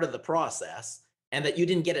weren't part of the process and that you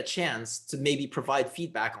didn't get a chance to maybe provide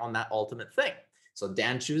feedback on that ultimate thing. So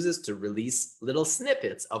Dan chooses to release little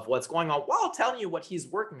snippets of what's going on while telling you what he's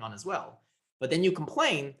working on as well. But then you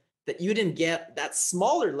complain that you didn't get that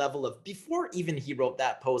smaller level of, before even he wrote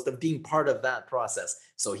that post, of being part of that process.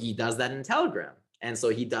 So he does that in Telegram. And so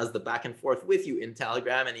he does the back and forth with you in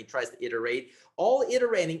Telegram, and he tries to iterate, all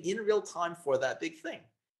iterating in real time for that big thing.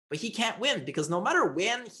 But he can't win, because no matter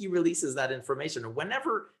when he releases that information, or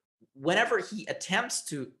whenever he attempts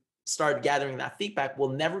to start gathering that feedback, will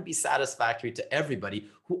never be satisfactory to everybody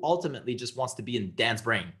who ultimately just wants to be in Dan's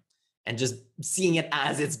brain and just seeing it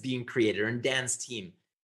as it's being created, or in Dan's team.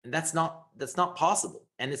 And that's not possible.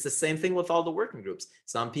 And it's the same thing with all the working groups.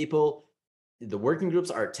 Some people, the working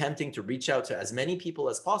groups are attempting to reach out to as many people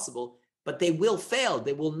as possible, but they will fail.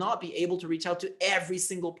 They will not be able to reach out to every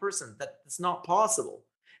single person. That's not possible.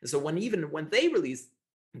 And so when they release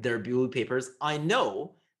their blue papers, I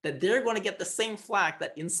know that they're going to get the same flack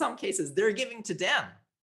that in some cases they're giving to Dan,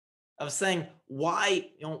 of saying, why,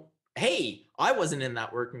 hey, I wasn't in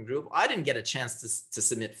that working group. I didn't get a chance to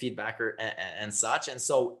submit feedback and such. And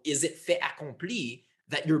so is it fait accompli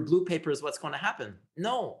that your blue paper is what's going to happen?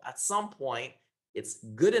 No, at some point, it's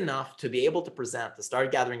good enough to be able to present, to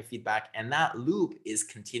start gathering feedback. And that loop is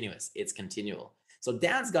continuous. It's continual. So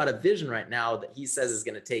Dan's got a vision right now that he says is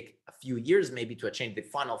going to take a few years maybe to achieve the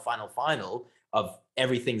final of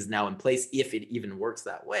everything's now in place, if it even works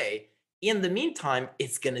that way. In the meantime,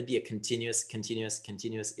 it's going to be a continuous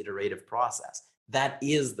iterative process. That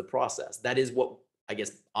is the process. That is what I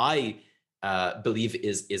guess I believe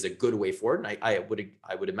is a good way forward. And I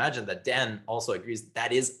would imagine that Dan also agrees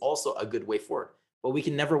that is also a good way forward. But we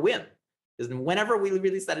can never win, because whenever we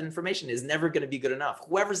release that information is never going to be good enough.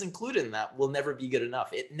 Whoever's included in that will never be good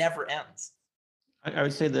enough. It never ends. I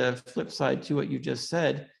would say the flip side to what you just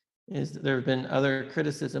said is that there have been other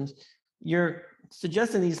criticisms. You're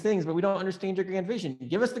suggesting these things, but we don't understand your grand vision.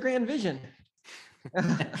 Give us the grand vision.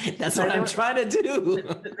 That's what I'm trying to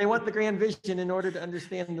do. They want the grand vision in order to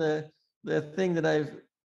understand the thing that I've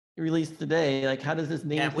released today. Like, how does this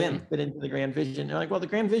name thing fit into the grand vision? They're like, well, the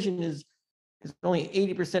grand vision is only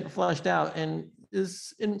 80% flushed out and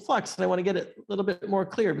is in flux. And I want to get it a little bit more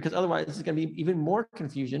clear, because otherwise it's going to be even more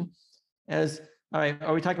confusion. As, all right,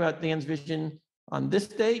 are we talking about Dan's vision on this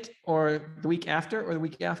date, or the week after, or the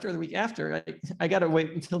week after, or the week after? I got to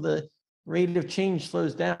wait until the rate of change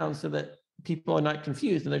slows down so that people are not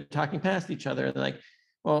confused and they're talking past each other. And they're like,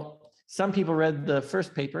 well, some people read the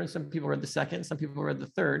first paper and some people read the second, some people read the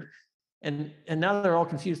third. And now they're all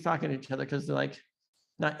confused talking to each other, because they're like,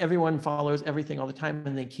 not everyone follows everything all the time,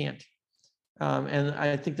 and they can't. And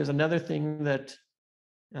I think there's another thing that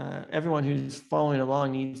everyone who's following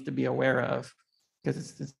along needs to be aware of,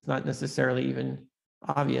 because it's not necessarily even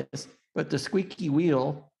obvious, but the squeaky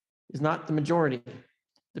wheel is not the majority.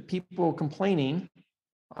 The people complaining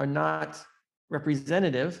are not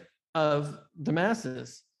representative of the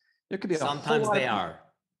masses. There could be sometimes they are,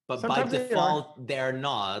 but by default they're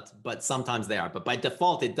not. But sometimes they are, but by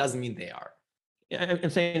default it doesn't mean they are. I'm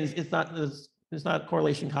saying it's not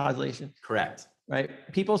correlation causation. Correct. right?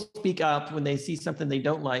 People speak up when they see something they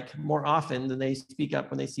don't like more often than they speak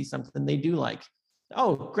up when they see something they do like.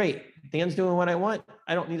 Oh, great. Dan's doing what I want.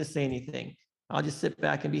 I don't need to say anything. I'll just sit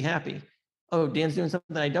back and be happy. Oh, Dan's doing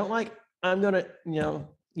something I don't like. I'm going to,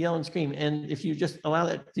 yell and scream. And if you just allow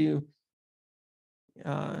that to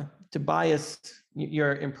bias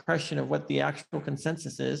your impression of what the actual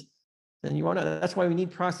consensus is, then you want to, that's why we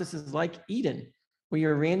need processes like Eden, where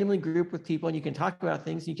you're randomly grouped with people and you can talk about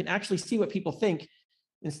things. And you can actually see what people think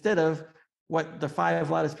instead of what the 5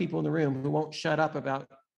 loudest people in the room who won't shut up about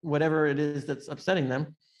whatever it is that's upsetting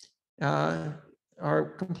them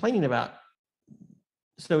are complaining about.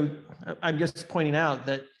 So I'm just pointing out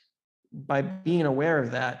that by being aware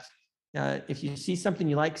of that, if you see something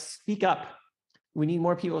you like, speak up. We need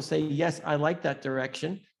more people to say, yes, I like that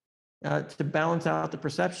direction, to balance out the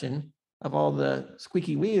perception of all the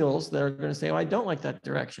squeaky wheels that are going to say, oh, I don't like that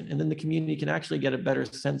direction. And then the community can actually get a better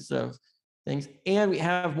sense of things. And we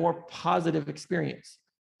have more positive experience.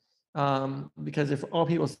 Because if all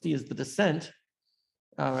people see is the dissent,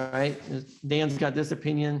 all right, Dan's got this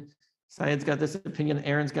opinion, Syed's got this opinion,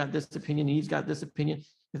 Aaron's got this opinion, Eve's got this opinion.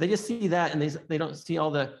 If they just see that and they don't see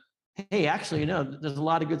all the, hey, actually, there's a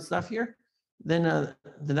lot of good stuff here, then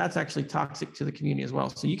that's actually toxic to the community as well.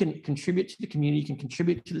 So you can contribute to the community, you can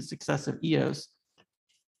contribute to the success of EOS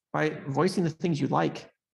by voicing the things you like.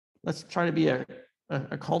 Let's try to be a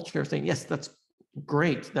culture of saying, yes, that's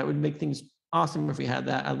great. That would make things awesome if we had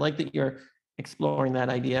that. I like that you're exploring that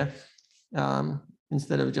idea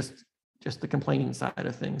instead of just the complaining side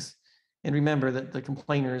of things. And remember that the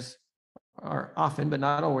complainers are often, but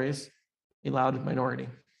not always, a loud minority.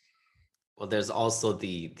 Well, there's also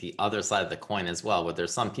the other side of the coin as well, where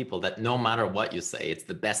there's some people that no matter what you say, it's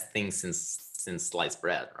the best thing since sliced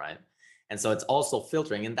bread, right? And so it's also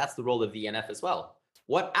filtering, and that's the role of the ENF as well.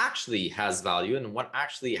 What actually has value and what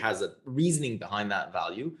actually has a reasoning behind that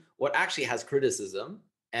value, what actually has criticism,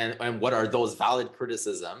 and what are those valid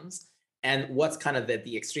criticisms, and what's kind of at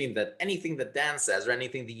the extreme that anything that Dan says or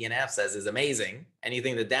anything the ENF says is amazing,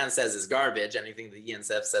 anything that Dan says is garbage, anything the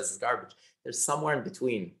ENF says is garbage. There's somewhere in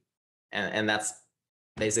between. And that's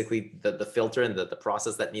basically the filter and the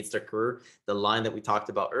process that needs to occur, the line that we talked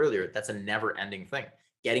about earlier. That's a never ending thing.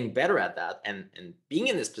 Getting better at that and being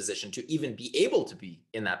in this position to even be able to be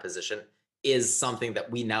in that position is something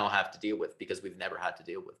that we now have to deal with because we've never had to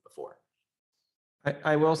deal with before.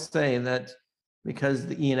 I will say that because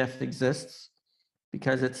the ENF exists,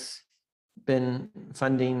 because it's been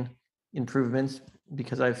funding improvements,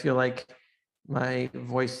 because I feel like my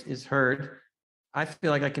voice is heard, I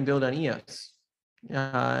feel like I can build on EOS.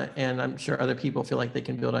 And I'm sure other people feel like they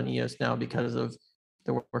can build on EOS now because of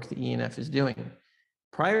the work the ENF is doing.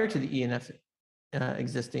 Prior to the ENF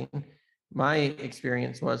existing, my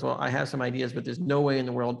experience was, well, I have some ideas, but there's no way in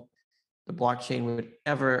the world the blockchain would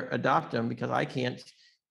ever adopt them because I can't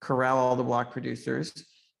corral all the block producers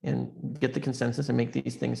and get the consensus and make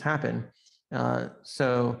these things happen.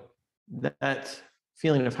 So that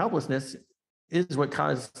feeling of helplessness is what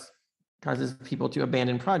causes people to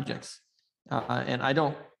abandon projects. And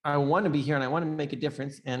I want to be here and I want to make a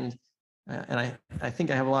difference. And I think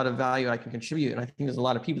I have a lot of value I can contribute. And I think there's a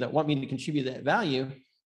lot of people that want me to contribute that value.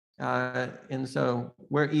 And so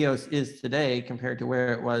where EOS is today compared to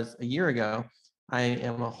where it was a year ago, I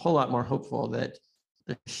am a whole lot more hopeful that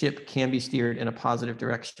the ship can be steered in a positive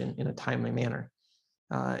direction in a timely manner.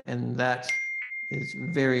 And that is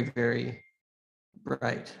very, very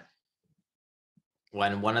bright.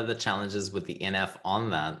 When one of the challenges with the NF on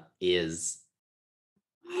that is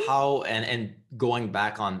how, and going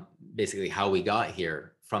back on basically how we got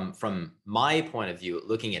here from my point of view,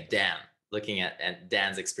 looking at Dan, looking at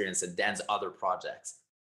Dan's experience and Dan's other projects.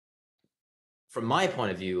 From my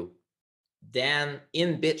point of view, Dan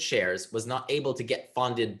in BitShares was not able to get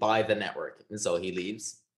funded by the network. And so he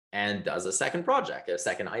leaves and does a second project, a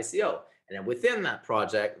second ICO. And then within that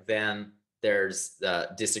project, then there's the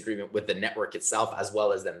disagreement with the network itself, as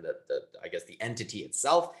well as then I guess the entity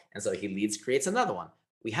itself. And so he leaves, creates another one.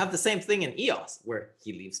 We have the same thing in EOS where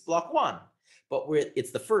he leaves block one, but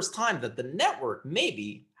it's the first time that the network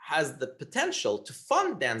maybe has the potential to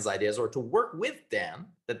fund Dan's ideas or to work with Dan,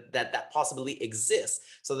 that possibly exists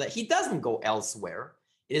so that he doesn't go elsewhere.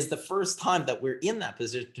 It is the first time that we're in that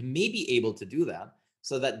position to maybe able to do that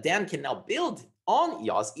so that Dan can now build on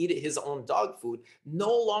EOS, eat his own dog food,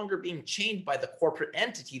 no longer being chained by the corporate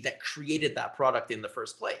entity that created that product in the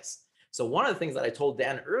first place. So one of the things that I told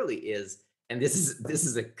Dan early is, and this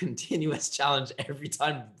is a continuous challenge every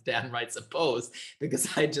time Dan writes a post,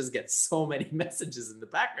 because I just get so many messages in the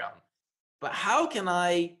background. But how can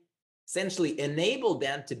I essentially enable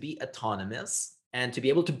Dan to be autonomous and to be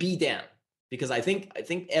able to be Dan? because I think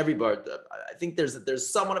everybody, I think there's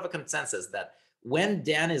somewhat of a consensus that when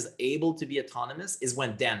Dan is able to be autonomous is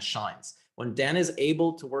when Dan shines. When Dan is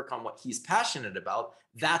able to work on what he's passionate about,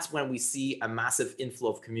 that's when we see a massive inflow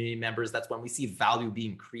of community members. That's when we see value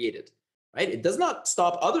being created, right? It does not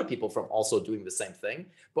stop other people from also doing the same thing,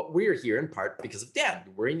 but we're here in part because of Dan.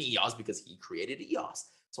 We're in EOS because he created EOS.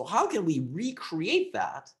 So how can we recreate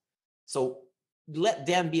that? So let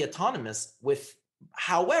Dan be autonomous with,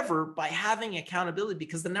 however, by having accountability,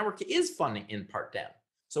 because the network is funding in part Dan.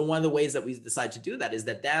 So one of the ways that we decide to do that is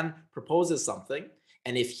that Dan proposes something,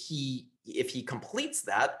 and if he completes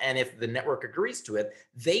that, and if the network agrees to it,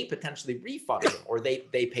 they potentially refund him, or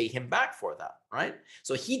they pay him back for that, right?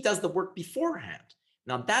 So he does the work beforehand.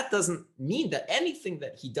 Now, that doesn't mean that anything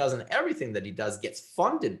that he does and everything that he does gets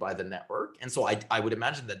funded by the network. And so I would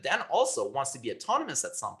imagine that Dan also wants to be autonomous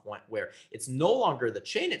at some point, where it's no longer the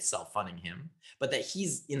chain itself funding him, but that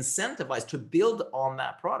he's incentivized to build on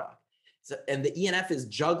that product. So, and the ENF is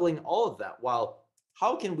juggling all of that. While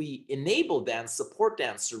how can we enable Dan, support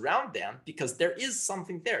Dan, surround Dan? Because there is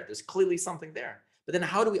something there. There's clearly something there. But then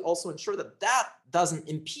how do we also ensure that that doesn't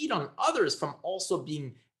impede on others from also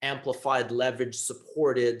being amplified, leveraged,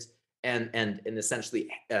 supported, and essentially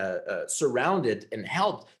surrounded and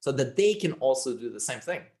helped, so that they can also do the same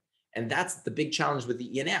thing? And that's the big challenge with the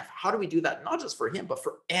ENF. How do we do that, not just for him, but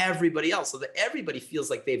for everybody else, so that everybody feels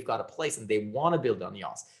like they've got a place and they want to build on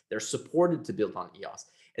EOS. They're supported to build on EOS.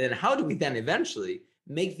 And then how do we then eventually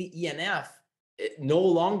make the ENF no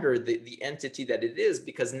longer the entity that it is,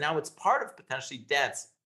 because now it's part of potentially Dan's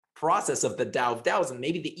process of the DAO of DAOs, and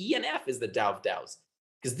maybe the ENF is the DAO of DAOs.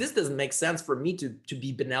 Because this doesn't make sense for me to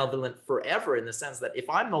be benevolent forever, in the sense that if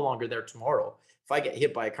I'm no longer there tomorrow, if I get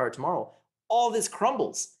hit by a car tomorrow, all this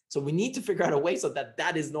crumbles. So we need to figure out a way so that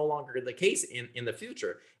that is no longer the case in the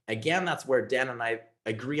future. Again, that's where Dan and I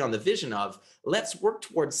agree on the vision of, let's work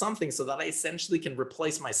towards something so that I essentially can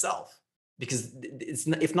replace myself. Because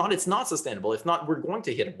if not, it's not sustainable. If not, we're going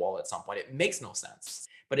to hit a wall at some point. It makes no sense.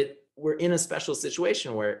 But we're in a special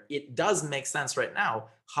situation where it does make sense right now.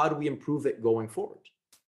 How do we improve it going forward?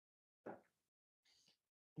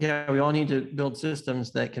 Yeah, we all need to build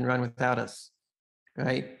systems that can run without us,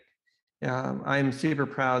 right? I'm super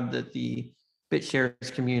proud that the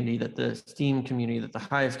BitShares community, that the Steem community, that the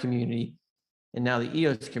Hive community, and now the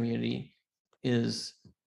EOS community is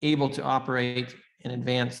able to operate and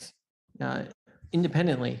advance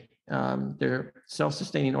independently. They're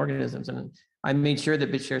self-sustaining organisms, and I made sure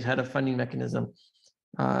that BitShares had a funding mechanism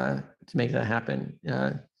to make that happen.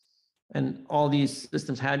 And all these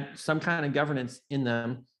systems had some kind of governance in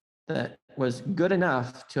them that was good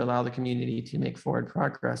enough to allow the community to make forward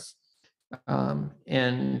progress.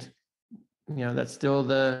 And that's still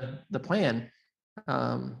the plan.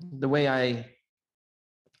 The way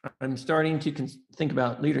I'm starting to think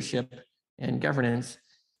about leadership and governance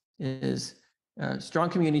is strong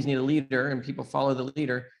communities need a leader, and people follow the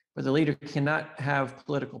leader, but the leader cannot have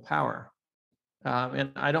political power.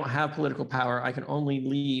 And I don't have political power. I can only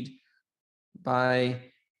lead by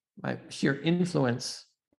my sheer influence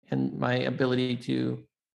and my ability to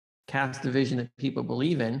cast the vision that people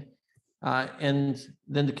believe in. And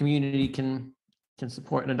then the community can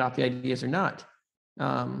support and adopt the ideas or not.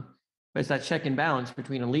 But it's that check and balance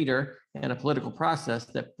between a leader and a political process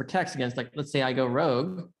that protects against, like, let's say I go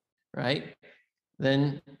rogue, right?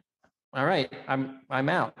 Then, all right, I'm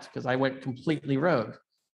out because I went completely rogue.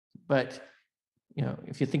 But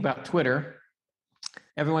if you think about Twitter,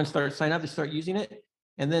 everyone starts signing up, they start using it,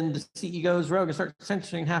 and then the CEO goes rogue and starts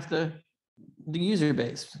censoring half the user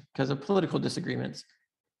base because of political disagreements.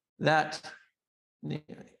 That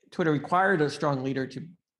Twitter required a strong leader to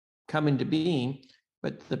come into being,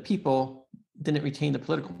 but the people didn't retain the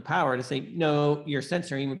political power to say, no, you're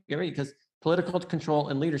censoring, get ready, because political control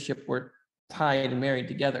and leadership were tied and married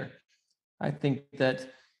together. I think that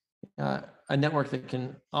a network that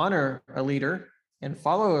can honor a leader and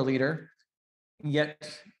follow a leader,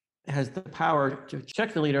 yet has the power to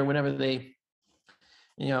check the leader whenever they,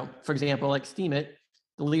 for example, like Steemit,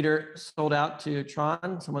 the leader sold out to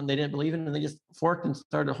Tron, someone they didn't believe in, and they just forked and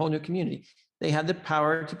started a whole new community. They had the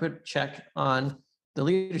power to put a check on the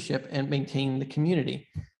leadership and maintain the community.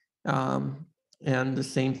 And the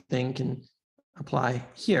same thing can apply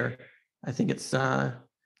here. I think it's a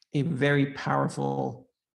very powerful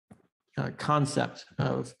concept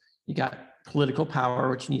of, you got political power,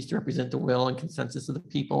 which needs to represent the will and consensus of the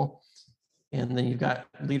people. And then you've got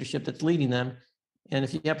leadership that's leading them. And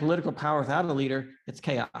if you have political power without a leader, it's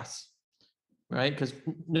chaos, right? Because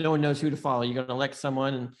no one knows who to follow. You're going to elect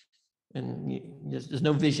someone and there's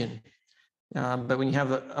no vision. But when you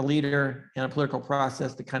have a leader and a political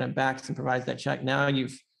process that kind of backs and provides that check, now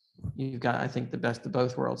you've got, I think, the best of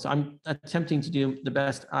both worlds. So I'm attempting to do the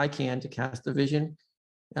best I can to cast a vision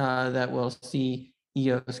that will see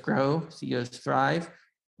EOS grow, see EOS thrive,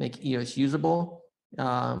 make EOS usable,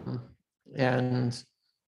 and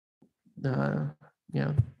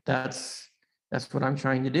that's what I'm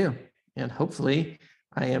trying to do. And hopefully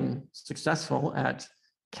I am successful at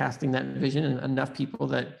casting that vision, and enough people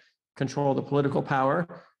that control the political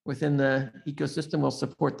power within the ecosystem will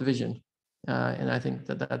support the vision. And I think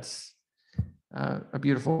that that's a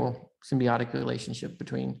beautiful symbiotic relationship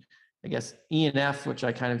between, I guess, E and F, which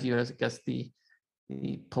I kind of view as, I guess, the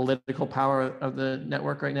political power of the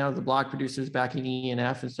network right now, the blog producers backing E and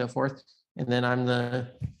F and so forth. And then I'm the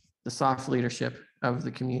soft leadership of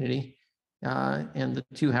the community. And the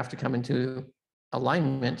two have to come into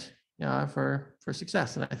alignment for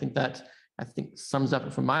success. And I think that sums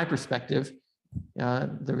up, from my perspective,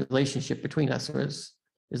 the relationship between us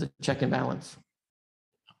is a check and balance.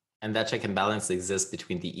 And that check and balance exists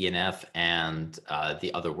between the ENF and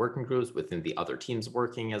the other working groups within the other teams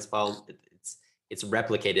working as well. It's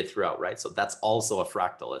replicated throughout, right? So that's also a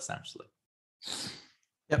fractal, essentially.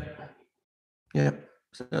 Yep.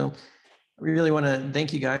 So we really want to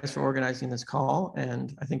thank you guys for organizing this call,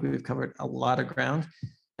 and I think we've covered a lot of ground.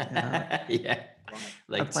 Yeah,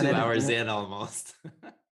 like 2 hours in almost.